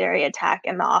secondary attack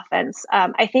in the offense.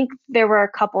 I think there were a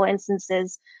couple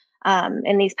instances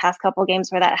in these past couple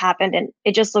games where that happened, and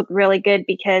it just looked really good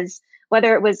because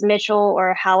whether it was Mitchell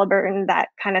or Haliburton that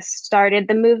kind of started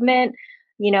the movement,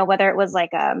 whether it was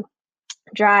like a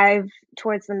drive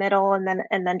towards the middle and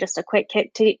then just a quick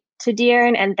kick to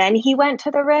De'Aaron and then he went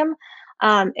to the rim.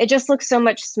 It just looked so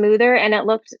much smoother and it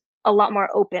looked a lot more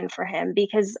open for him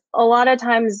because a lot of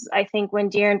times I think when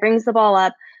De'Aaron brings the ball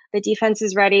up, the defense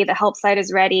is ready, the help side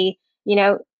is ready.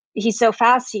 He's so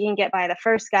fast he can get by the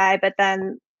first guy, but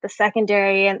then the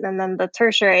secondary and then the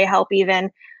tertiary help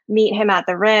even meet him at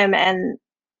the rim and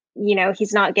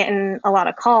he's not getting a lot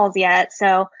of calls yet.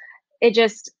 So it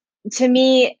just, to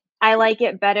me, I like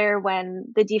it better when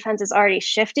the defense is already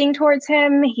shifting towards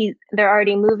him. They're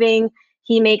already moving.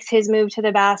 He makes his move to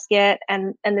the basket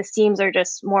and the seams are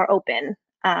just more open.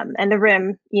 And the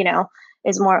rim,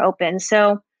 is more open.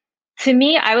 So to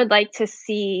me, I would like to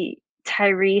see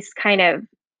Tyrese kind of,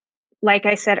 like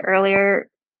I said earlier,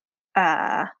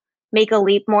 make a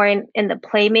leap more in the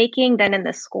playmaking than in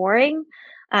the scoring,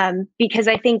 because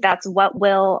I think that's what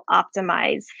will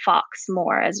optimize Fox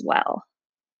more as well.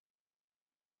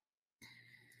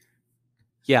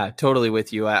 Yeah, totally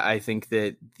with you. I think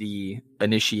that the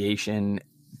initiation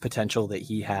potential that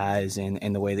he has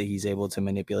and the way that he's able to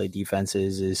manipulate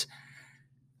defenses is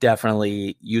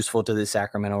definitely useful to the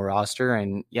Sacramento roster.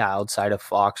 And yeah, outside of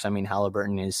Fox, I mean,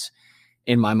 Haliburton is,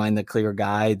 in my mind, the clear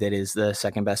guy that is the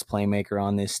second best playmaker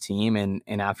on this team. And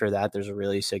after that, there's a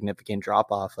really significant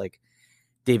drop off. Like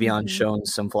Davion's shown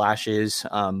some flashes,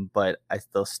 but I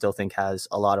still think has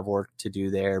a lot of work to do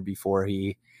there before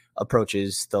he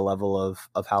approaches the level of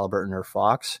Haliburton or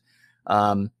Fox.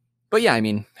 But yeah, I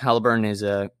mean, Haliburton is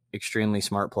a extremely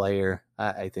smart player.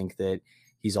 I think that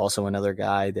he's also another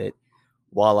guy that,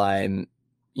 while I'm,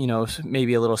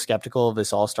 maybe a little skeptical of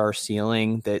this all-star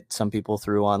ceiling that some people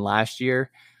threw on last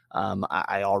year,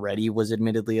 I already was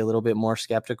admittedly a little bit more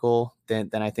skeptical than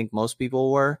I think most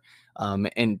people were.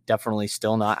 And definitely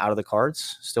still not out of the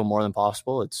cards, still more than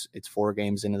possible. It's 4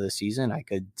 games into the season. I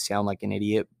could sound like an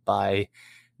idiot by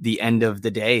the end of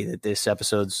the day that this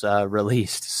episode's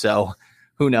released. So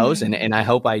who knows? And I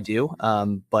hope I do.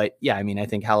 But yeah, I mean, I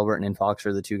think Haliburton and Fox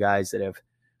are the two guys that have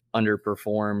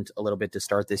underperformed a little bit to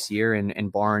start this year, and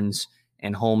Barnes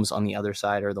and Holmes on the other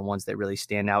side are the ones that really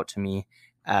stand out to me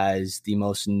as the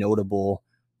most notable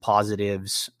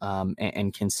positives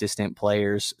and consistent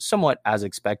players, somewhat as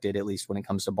expected, at least when it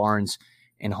comes to Barnes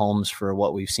and Holmes, for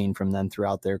what we've seen from them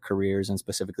throughout their careers and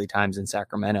specifically times in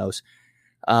Sacramento's.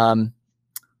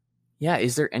 Yeah,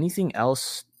 is there anything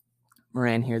else,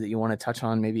 Moran, here that you want to touch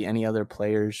on? Maybe any other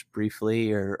players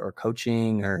briefly or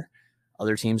coaching or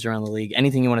other teams around the league?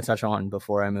 Anything you want to touch on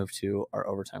before I move to our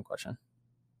overtime question?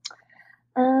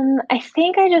 I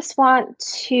think I just want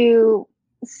to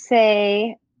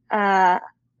say that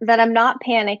I'm not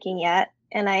panicking yet,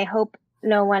 and I hope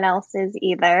no one else is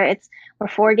either. We're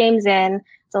 4 games in.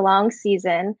 It's a long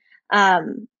season.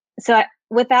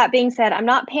 With that being said, I'm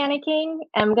not panicking.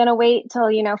 I'm going to wait till,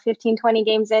 15, 20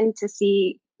 games in to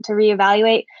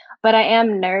reevaluate, but I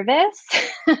am nervous,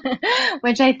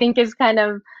 which I think is kind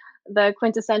of the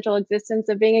quintessential existence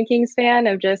of being a Kings fan,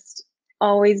 of just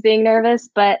always being nervous.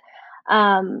 But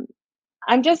I'm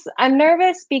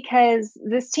nervous because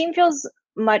this team feels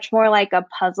much more like a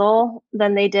puzzle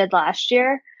than they did last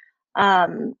year.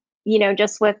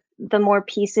 Just with the more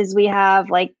pieces we have,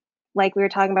 like we were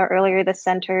talking about earlier, the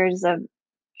centers of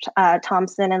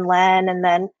Thompson and Len, and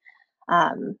then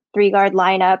 3-guard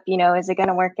lineup, is it going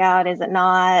to work out? Is it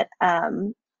not?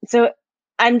 So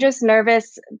I'm just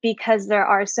nervous because there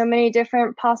are so many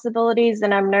different possibilities,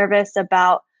 and I'm nervous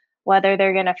about whether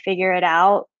they're going to figure it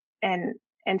out and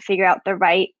figure out the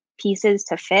right pieces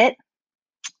to fit.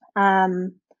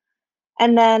 And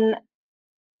then,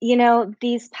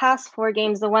 these past 4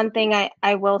 games, the one thing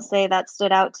I will say that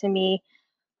stood out to me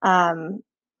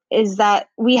is that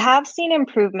we have seen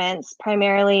improvements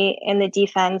primarily in the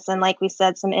defense and, like we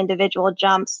said, some individual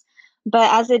jumps.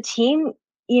 But as a team,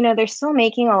 they're still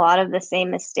making a lot of the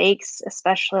same mistakes,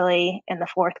 especially in the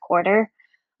fourth quarter.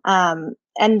 And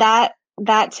that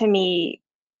to me,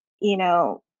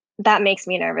 that makes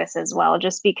me nervous as well,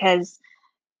 just because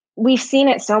we've seen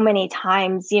it so many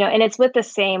times, and it's with the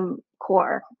same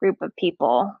core group of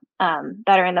people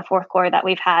that are in the fourth core that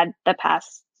we've had the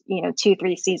past,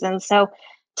 2-3 seasons. So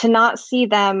to not see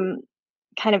them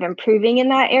kind of improving in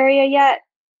that area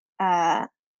yet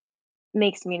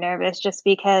makes me nervous, just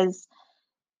because,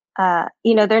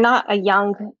 they're not a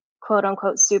young, quote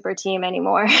unquote, super team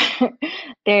anymore.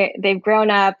 They've grown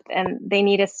up and they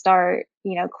need to start,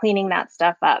 cleaning that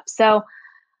stuff up. So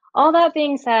all that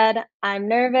being said, I'm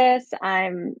nervous.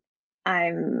 I'm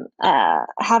having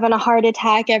a heart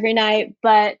attack every night,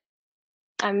 but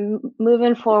I'm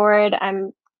moving forward.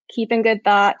 I'm keeping good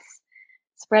thoughts,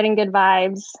 spreading good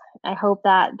vibes. I hope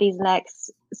that these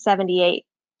next 78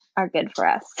 are good for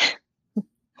us.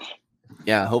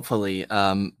 Yeah, hopefully.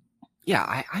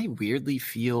 I weirdly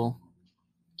feel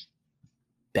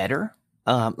better.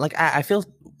 I feel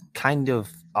kind of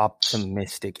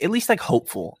optimistic, at least like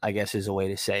hopeful, I guess is a way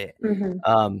to say it.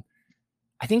 Mm-hmm.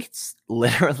 I think it's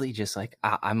literally just like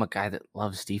I'm a guy that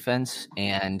loves defense,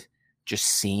 and just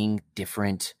seeing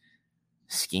different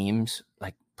schemes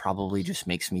like probably just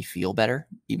makes me feel better,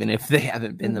 even if they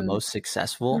haven't been the most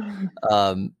successful.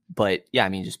 But yeah, I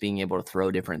mean, just being able to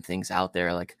throw different things out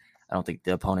there, like I don't think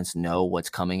the opponents know what's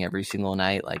coming every single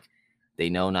night. Like they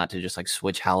know not to just like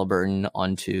switch Haliburton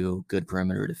onto good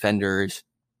perimeter defenders.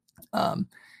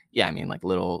 Yeah, I mean, like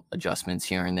little adjustments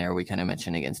here and there we kind of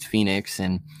mentioned against Phoenix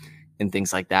and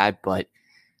things like that. But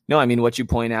no, I mean, what you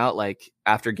point out, like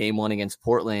after game 1 against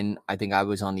Portland, I think I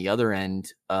was on the other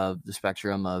end of the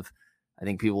spectrum of, I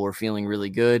think people were feeling really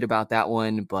good about that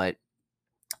one, but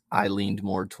I leaned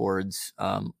more towards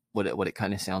what it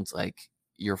kind of sounds like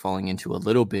you're falling into a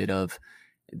little bit of.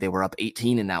 They were up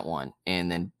 18 in that one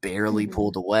and then barely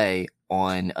pulled away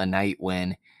on a night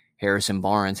when Harrison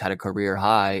Barnes had a career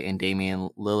high and Damian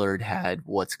Lillard had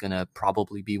what's going to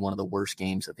probably be one of the worst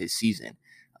games of his season.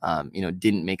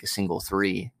 Didn't make a single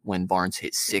three when Barnes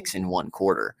hit 6 in one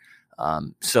quarter.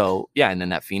 So yeah, and then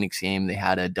that Phoenix game, they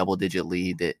had a double-digit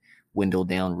lead that dwindled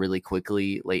down really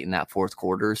quickly late in that fourth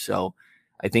quarter. So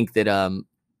I think that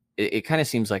it kind of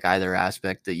seems like either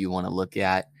aspect that you want to look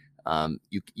at,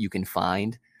 you can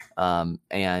find.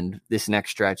 And this next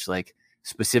stretch, like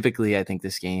specifically, I think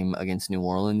this game against New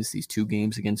Orleans, these 2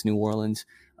 games against New Orleans,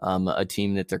 a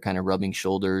team that they're kind of rubbing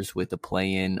shoulders with the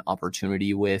play-in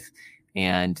opportunity with.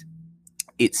 And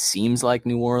it seems like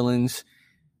New Orleans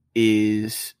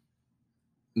is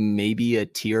maybe a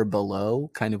tier below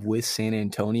kind of with San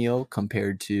Antonio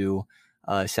compared to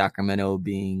Sacramento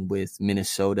being with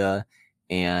Minnesota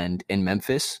and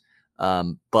Memphis.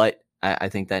 But I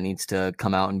think that needs to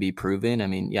come out and be proven. I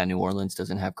mean, yeah, New Orleans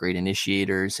doesn't have great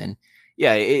initiators. And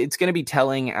yeah, it's going to be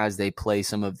telling as they play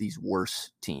some of these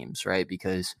worse teams, right?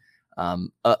 Because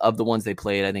of the ones they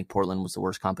played, I think Portland was the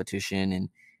worst competition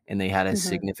and they had a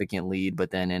significant lead,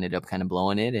 but then ended up kind of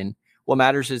blowing it. And what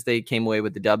matters is they came away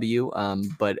with the W.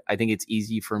 But I think it's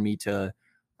easy for me to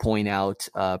point out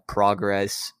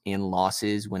progress in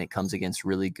losses when it comes against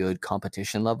really good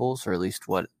competition levels, or at least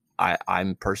what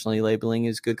I'm personally labeling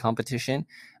as good competition.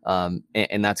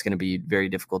 And that's going to be very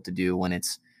difficult to do when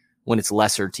it's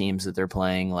lesser teams that they're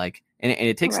playing. Like, and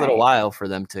it takes a little while for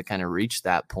them to kind of reach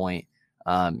that point.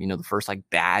 The first like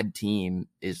bad team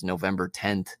is November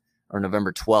 10th. Or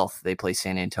November 12th, they play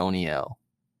San Antonio.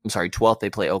 I'm sorry, 12th, they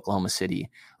play Oklahoma City.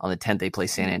 On the 10th, they play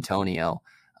San Antonio.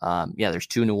 There's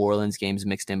 2 New Orleans games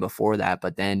mixed in before that.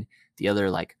 But then the other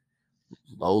like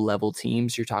low-level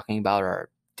teams you're talking about are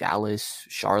Dallas,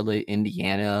 Charlotte,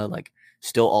 Indiana, like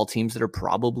still all teams that are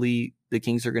probably the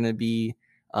Kings are going to be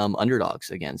underdogs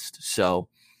against. So,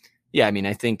 yeah, I mean,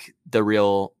 I think the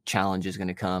real challenge is going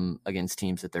to come against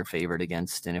teams that they're favored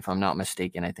against. And if I'm not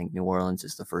mistaken, I think New Orleans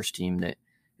is the first team that,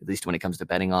 at least when it comes to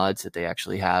betting odds, that they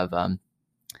actually have a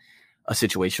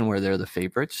situation where they're the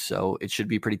favorites. So it should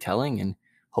be pretty telling. And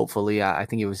hopefully, I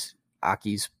think it was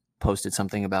Aki's posted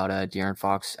something about De'Aaron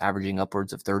Fox averaging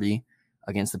upwards of 30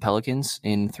 against the Pelicans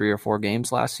in 3 or 4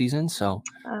 games last season. So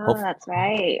that's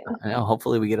right. I know,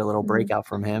 hopefully we get a little breakout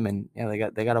from him. And yeah,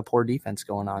 they got a poor defense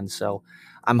going on. So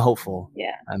I'm hopeful.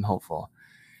 Yeah. I'm hopeful.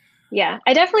 Yeah.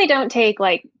 I definitely don't take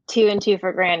like 2 and 2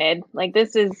 for granted. Like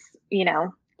this is,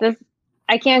 this,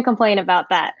 I can't complain about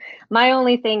that. My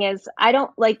only thing is I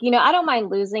don't mind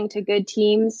losing to good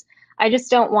teams. I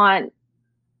just don't want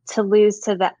to lose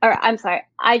to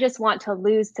I just want to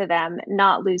lose to them,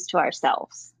 not lose to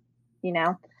ourselves,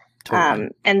 Totally.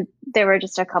 And there were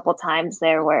just a couple times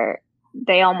there where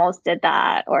they almost did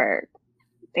that, or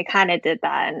they kind of did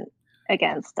that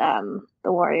against the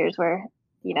Warriors where,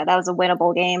 that was a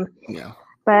winnable game. Yeah.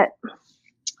 But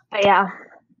yeah.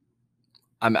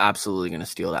 I'm absolutely going to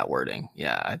steal that wording.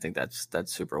 Yeah, I think that's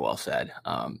super well said.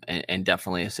 And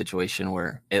definitely a situation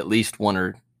where at least one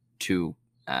or two,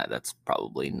 that's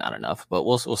probably not enough, but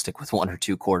we'll stick with 1 or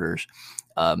 2 quarters.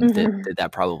 That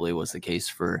probably was the case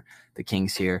for the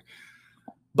Kings here.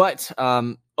 But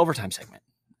overtime segment.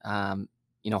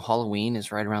 Halloween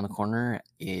is right around the corner.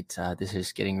 This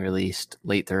is getting released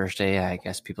late Thursday. I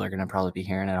guess people are going to probably be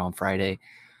hearing it on Friday.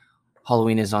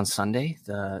 Halloween is on Sunday,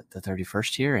 the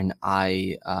 31st here, and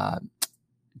I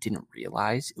didn't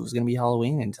realize it was going to be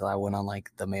Halloween until I went on like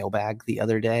the mailbag the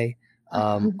other day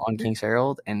on King's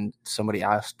Herald, and somebody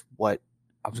asked what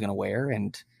I was going to wear,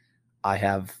 and I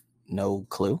have no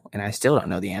clue, and I still don't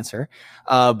know the answer.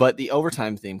 But the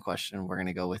overtime theme question we're going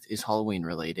to go with is Halloween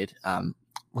related.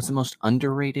 What's the most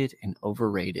underrated and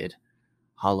overrated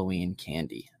Halloween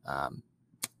candy? Do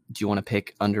you want to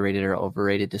pick underrated or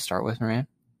overrated to start with, Moran?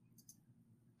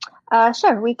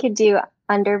 Sure, we could do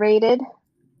underrated.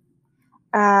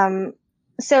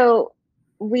 So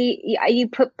you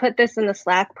put this in the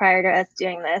Slack prior to us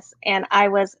doing this, and I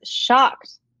was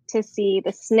shocked to see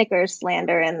the Snickers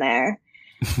slander in there.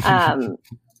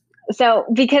 So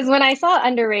because when I saw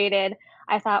underrated,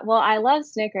 I thought, well, I love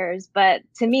Snickers, but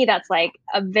to me, that's like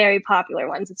a very popular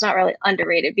one. So it's not really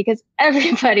underrated because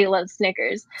everybody loves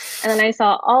Snickers. And then I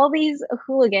saw all these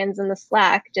hooligans in the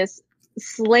Slack just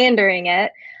slandering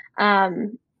it.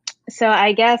 So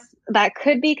I guess that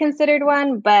could be considered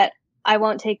one, but I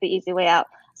won't take the easy way out.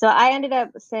 So I ended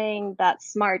up saying that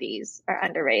Smarties are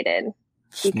underrated.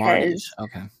 Smarties,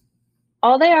 okay.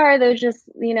 All they are, those just,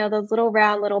 those little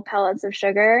round little pellets of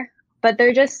sugar, but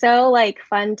they're just so like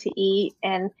fun to eat.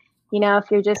 And,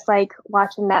 if you're just like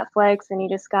watching Netflix and you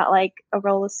just got like a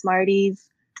roll of Smarties,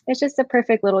 it's just a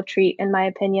perfect little treat in my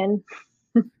opinion.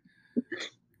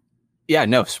 Yeah,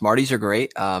 no, Smarties are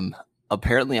great.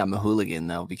 Apparently I'm a hooligan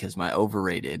though, because my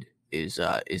overrated is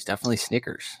definitely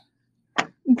Snickers.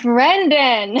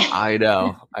 Brendan. I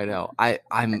know.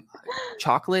 I'm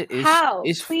chocolate is how?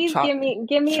 Please give me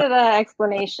the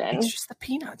explanation. It's just the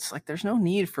peanuts. Like there's no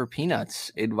need for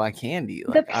peanuts in my candy.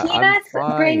 Like, the peanuts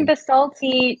bring the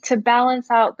salty to balance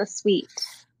out the sweet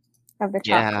of the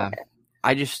chocolate.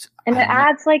 Yeah, it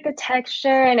adds like a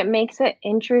texture and it makes it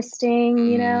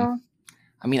interesting,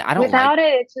 I mean, I don't without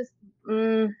it,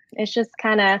 it's just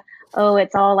kind of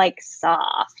it's all like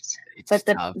soft. But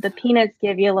the peanuts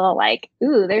give you a little like,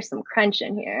 ooh, there's some crunch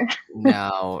in here.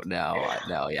 No,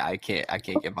 yeah, I can't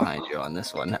get behind you on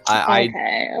this one.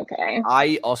 Okay.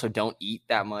 I also don't eat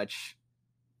that much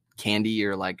candy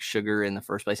or like sugar in the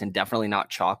first place, and definitely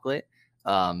not chocolate.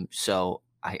 So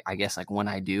I guess like when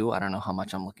I do, I don't know how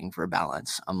much I'm looking for a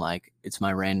balance. I'm like, it's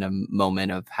my random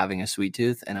moment of having a sweet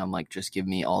tooth, and I'm like, just give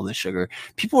me all the sugar.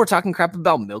 People were talking crap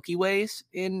about Milky Ways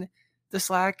in the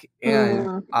Slack,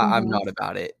 and I'm not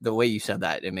about it. The way you said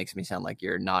that, it makes me sound like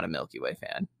you're not a Milky Way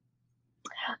fan.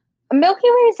 Milky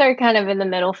Ways are kind of in the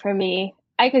middle for me.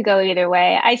 I could go either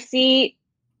way. I see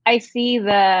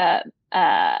the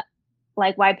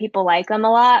like why people like them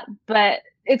a lot, but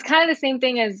it's kind of the same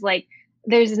thing as like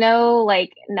there's no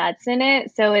like nuts in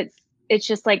it, so it's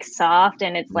just like soft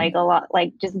and it's like a lot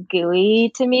like just gooey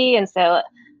to me, and so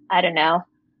I don't know.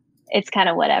 It's kind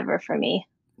of whatever for me.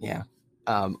 Yeah.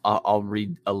 I'll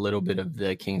read a little bit of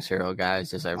the King's Herald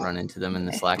guys as I run into them in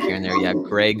the Slack here and there. Yeah,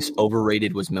 Greg's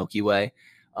overrated was Milky Way.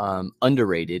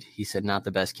 Underrated, he said not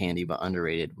the best candy, but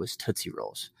underrated was Tootsie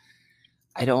Rolls.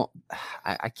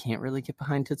 I can't really get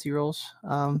behind Tootsie Rolls.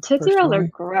 Tootsie Rolls are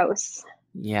gross.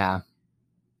 Yeah.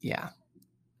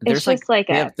 There's just like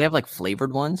they have like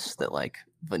flavored ones that like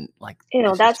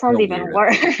ew, that sounds even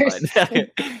worse.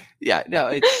 Yeah, no,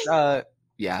 it's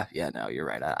no, you're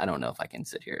right. I don't know if I can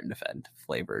sit here and defend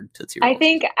flavored Tootsie Rolls. I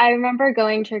think I remember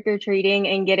going trick-or-treating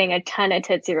and getting a ton of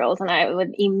Tootsie Rolls, and I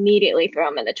would immediately throw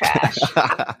them in the trash.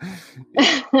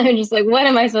 I'm just like, what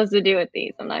am I supposed to do with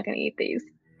these? I'm not going to eat these.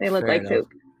 They look like poop.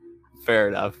 Fair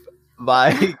enough.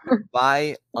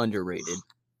 By underrated.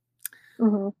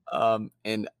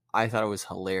 And I thought it was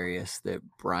hilarious that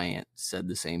Bryant said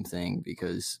the same thing,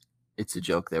 because it's a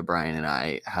joke that Brian and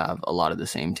I have a lot of the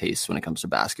same tastes when it comes to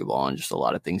basketball and just a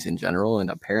lot of things in general. And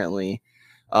apparently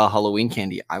Halloween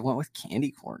candy, I went with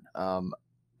candy corn.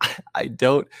 I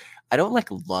don't like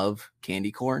love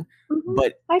candy corn,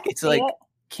 but it's like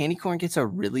candy corn gets a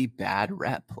really bad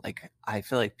rep. Like I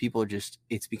feel like people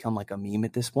it's become like a meme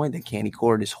at this point that candy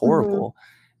corn is horrible.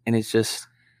 And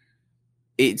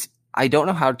I don't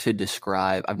know how to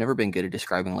describe. I've never been good at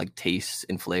describing like tastes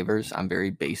and flavors. I'm very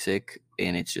basic,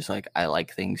 and it's just like I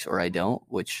like things or I don't,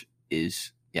 which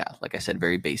is, like I said,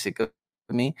 very basic of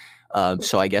me.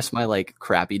 So I guess my like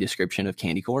crappy description of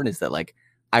candy corn is that like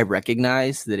I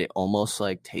recognize that it almost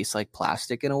like tastes like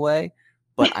plastic in a way,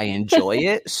 but I enjoy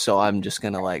it. So I'm just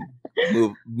going to like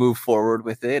move forward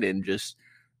with it and just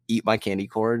eat my candy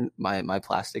corn, my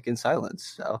plastic in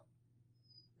silence. So.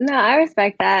 No, I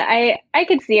respect that. I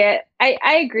could see it.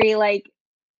 I agree. Like,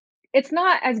 it's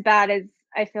not as bad as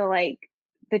I feel like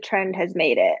the trend has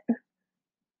made it.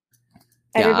 Yeah.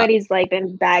 Everybody's like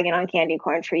been bagging on candy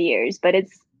corn for years, but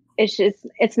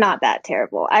it's not that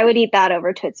terrible. I would eat that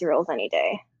over Tootsie Rolls any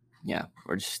day. Yeah,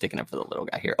 we're just sticking up for the little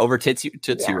guy here. Over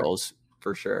Tootsie Rolls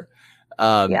for sure.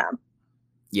 Yeah.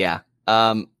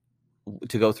 To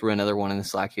go through another one in the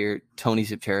Slack here, Tony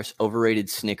Zipteris, overrated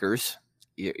Snickers.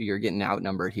 You're getting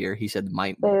outnumbered here. He said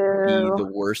might be the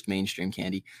worst mainstream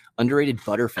candy. Underrated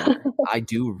Butterfinger. I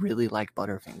do really like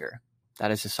Butterfinger.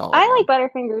 That is a solid one. like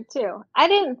Butterfinger too. I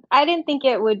didn't think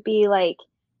it would be like.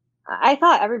 I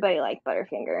thought everybody liked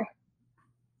Butterfinger,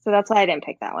 so that's why I didn't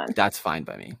pick that one. That's fine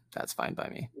by me.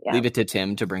 Yeah. Leave it to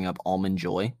Tim to bring up Almond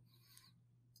Joy.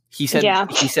 He said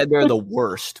they're the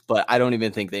worst, but I don't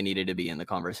even think they needed to be in the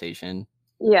conversation.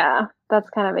 Yeah, that's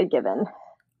kind of a given.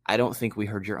 I don't think we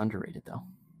heard your underrated though.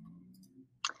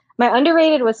 My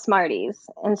underrated was Smarties,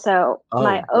 and so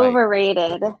my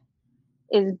overrated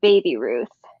is Baby Ruth.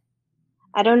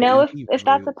 I don't know if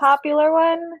that's a popular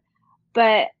one,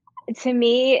 but to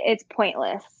me, it's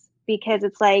pointless because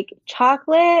it's like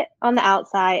chocolate on the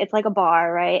outside. It's like a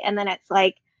bar, right? And then it's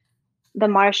like the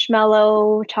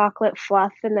marshmallow chocolate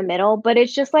fluff in the middle, but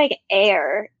it's just like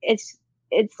air. It's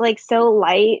like so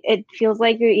light. It feels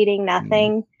like you're eating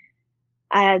nothing.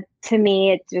 To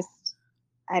me, it just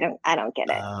I don't get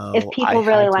it. If people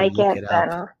really like it, then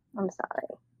I'm sorry.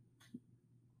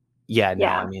 Yeah, no,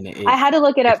 I mean, I had to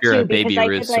look it up too. If you're a Baby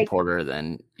Ruth supporter,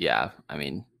 then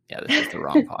this is the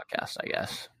wrong podcast, I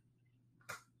guess.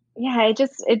 Yeah,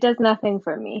 it does nothing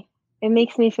for me. It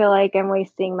makes me feel like I'm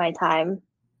wasting my time.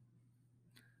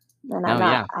 And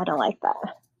I don't like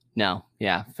that. No,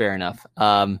 yeah, fair enough.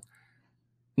 I'm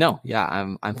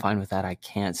fine with that. I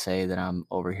can't say that I'm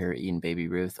over here eating Baby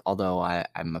Ruth, although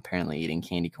I'm apparently eating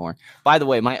candy corn. By the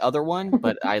way, my other one,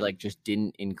 but I just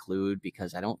didn't include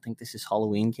because I don't think this is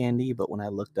Halloween candy, but when I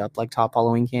looked up like top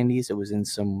Halloween candies, it was in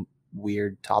some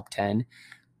weird top 10.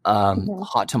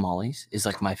 Hot tamales is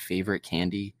like my favorite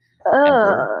candy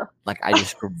ever. Like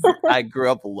I grew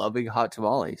up loving hot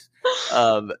tamales.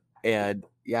 And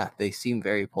yeah, they seem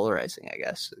very polarizing, I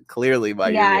guess. Clearly by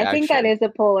your reaction. I think that is a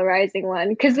polarizing one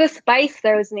because the spice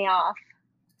throws me off.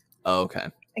 Oh, okay.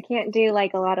 I can't do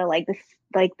like a lot of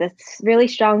this really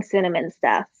strong cinnamon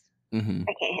stuff. Mm-hmm.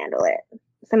 I can't handle it.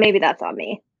 So maybe that's on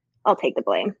me. I'll take the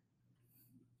blame.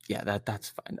 Yeah, that's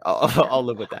fine. I'll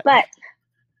live with that. But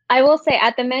I will say,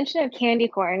 at the mention of candy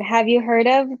corn, have you heard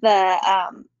of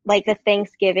the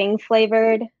Thanksgiving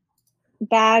flavored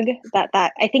bag that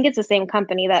I think it's the same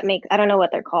company that makes, I don't know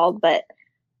what they're called, but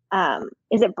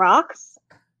is it Brock's?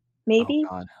 Maybe?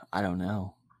 Oh God, I don't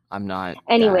know. I'm not.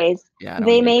 Anyways,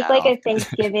 they make like a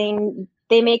Thanksgiving.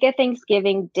 They make a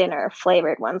Thanksgiving dinner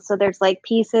flavored one. So there's like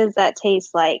pieces that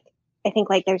taste like, I think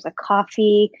like there's a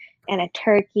coffee and a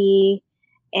turkey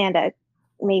and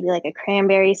maybe like a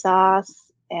cranberry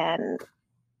sauce, and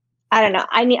I don't know.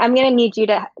 I'm gonna need you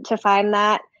to find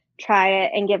that, try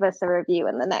it, and give us a review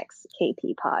in the next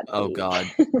KP pod. Oh God.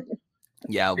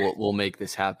 Yeah, we'll make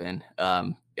this happen.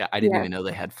 Yeah, I didn't even know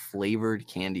they had flavored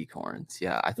candy corns.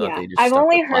 Yeah, I thought they just. I've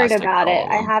only heard about it.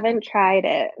 I haven't tried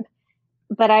it,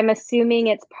 but I'm assuming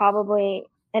it's probably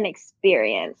an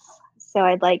experience. So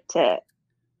I'd like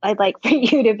for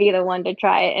you to be the one to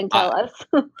try it and tell us.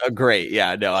 Great.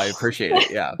 Yeah, no, I appreciate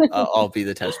it. Yeah, I'll be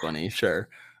the test bunny. Sure.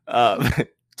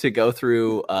 To go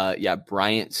through,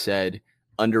 Bryant said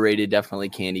underrated, definitely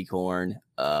candy corn,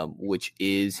 which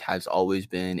has always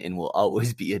been and will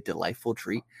always be a delightful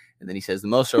treat. And then he says the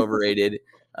most overrated,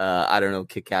 I don't know,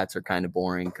 Kit Kats are kind of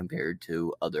boring compared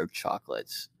to other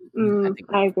chocolates.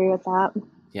 I agree with that.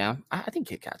 Yeah, I think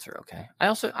Kit Kats are okay. I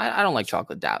don't like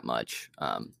chocolate that much,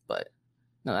 but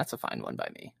no, that's a fine one by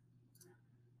me.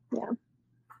 Yeah.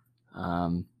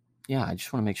 I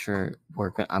just want to make sure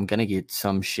I'm going to get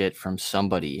some shit from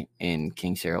somebody in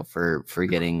King Cyril for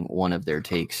getting one of their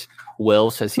takes. Will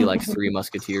says he likes Three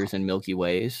Musketeers and Milky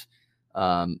Ways.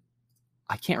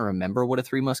 I can't remember what a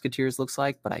Three Musketeers looks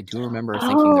like, but I do remember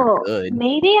thinking they're good.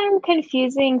 Maybe I'm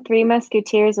confusing Three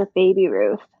Musketeers with Baby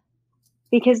Ruth.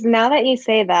 Because now that you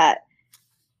say that,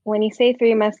 when you say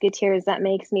Three Musketeers, that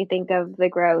makes me think of the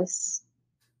gross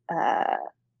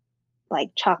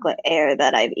like chocolate air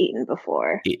that I've eaten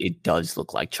before. It does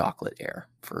look like chocolate air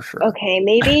for sure. Okay,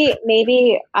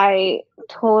 maybe I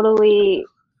totally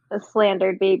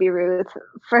slandered Baby Ruth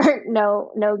for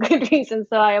no good reason,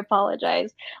 so I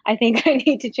apologize. I think I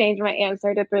need to change my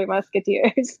answer to Three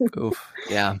Musketeers. Oof.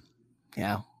 Yeah.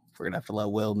 We're gonna have to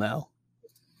let Will know.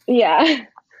 Yeah.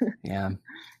 Yeah.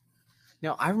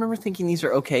 No, I remember thinking these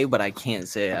are okay, but I can't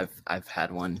say I've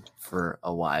had one for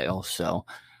a while. So,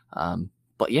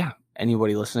 but yeah,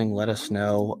 anybody listening, let us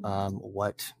know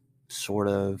what sort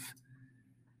of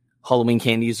Halloween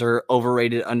candies are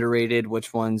overrated, underrated,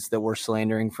 which ones that we're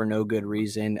slandering for no good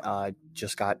reason.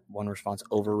 Just got one response,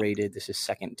 overrated. This is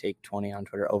Second Take 20 on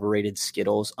Twitter. Overrated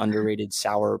Skittles, underrated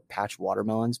Sour Patch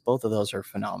watermelons. Both of those are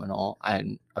phenomenal.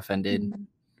 I'm offended.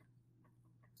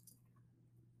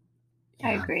 Yeah.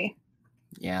 I agree.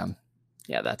 Yeah,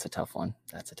 that's a tough one.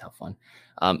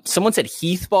 Someone said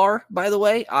Heath Bar, by the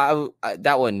way.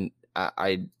 That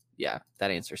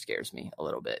answer scares me a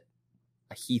little bit.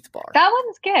 A Heath Bar. That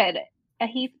one's good. A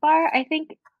Heath Bar. I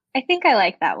think I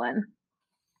like that one.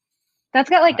 That's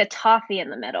got like the toffee in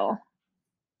the middle.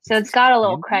 So it's got a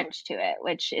little crunch to it,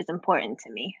 which is important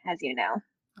to me, as you know.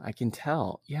 I can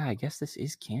tell. Yeah, I guess this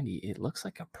is candy. It looks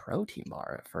like a protein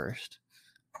bar at first.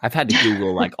 I've had to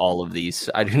Google like all of these.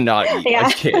 I do not eat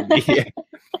much candy.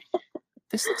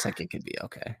 This looks like it could be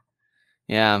okay.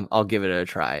 Yeah, I'll give it a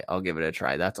try.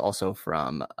 That's also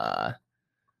from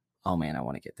oh man, I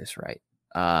want to get this right.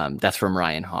 That's from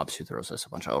Ryan Hobbs, who throws us a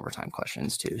bunch of overtime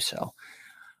questions too. So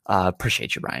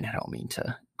appreciate you, Ryan. I don't mean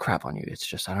to crap on you. It's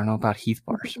just I don't know about Heath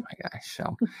Bars, my guy.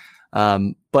 So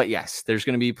but yes, there's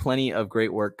going to be plenty of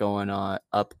great work going on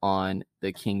up on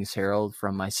the King's Herald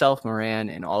from myself, Moran,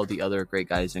 and all the other great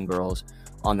guys and girls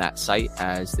on that site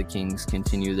as the Kings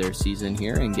continue their season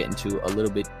here and get into a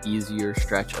little bit easier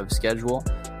stretch of schedule.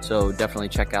 So definitely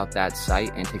check out that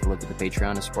site and take a look at the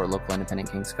Patreon to support local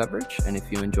independent Kings coverage. And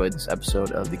if you enjoyed this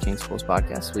episode of the Kings Pulse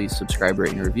podcast, please subscribe,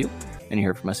 rate, and review. And you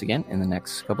hear from us again in the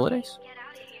next couple of days.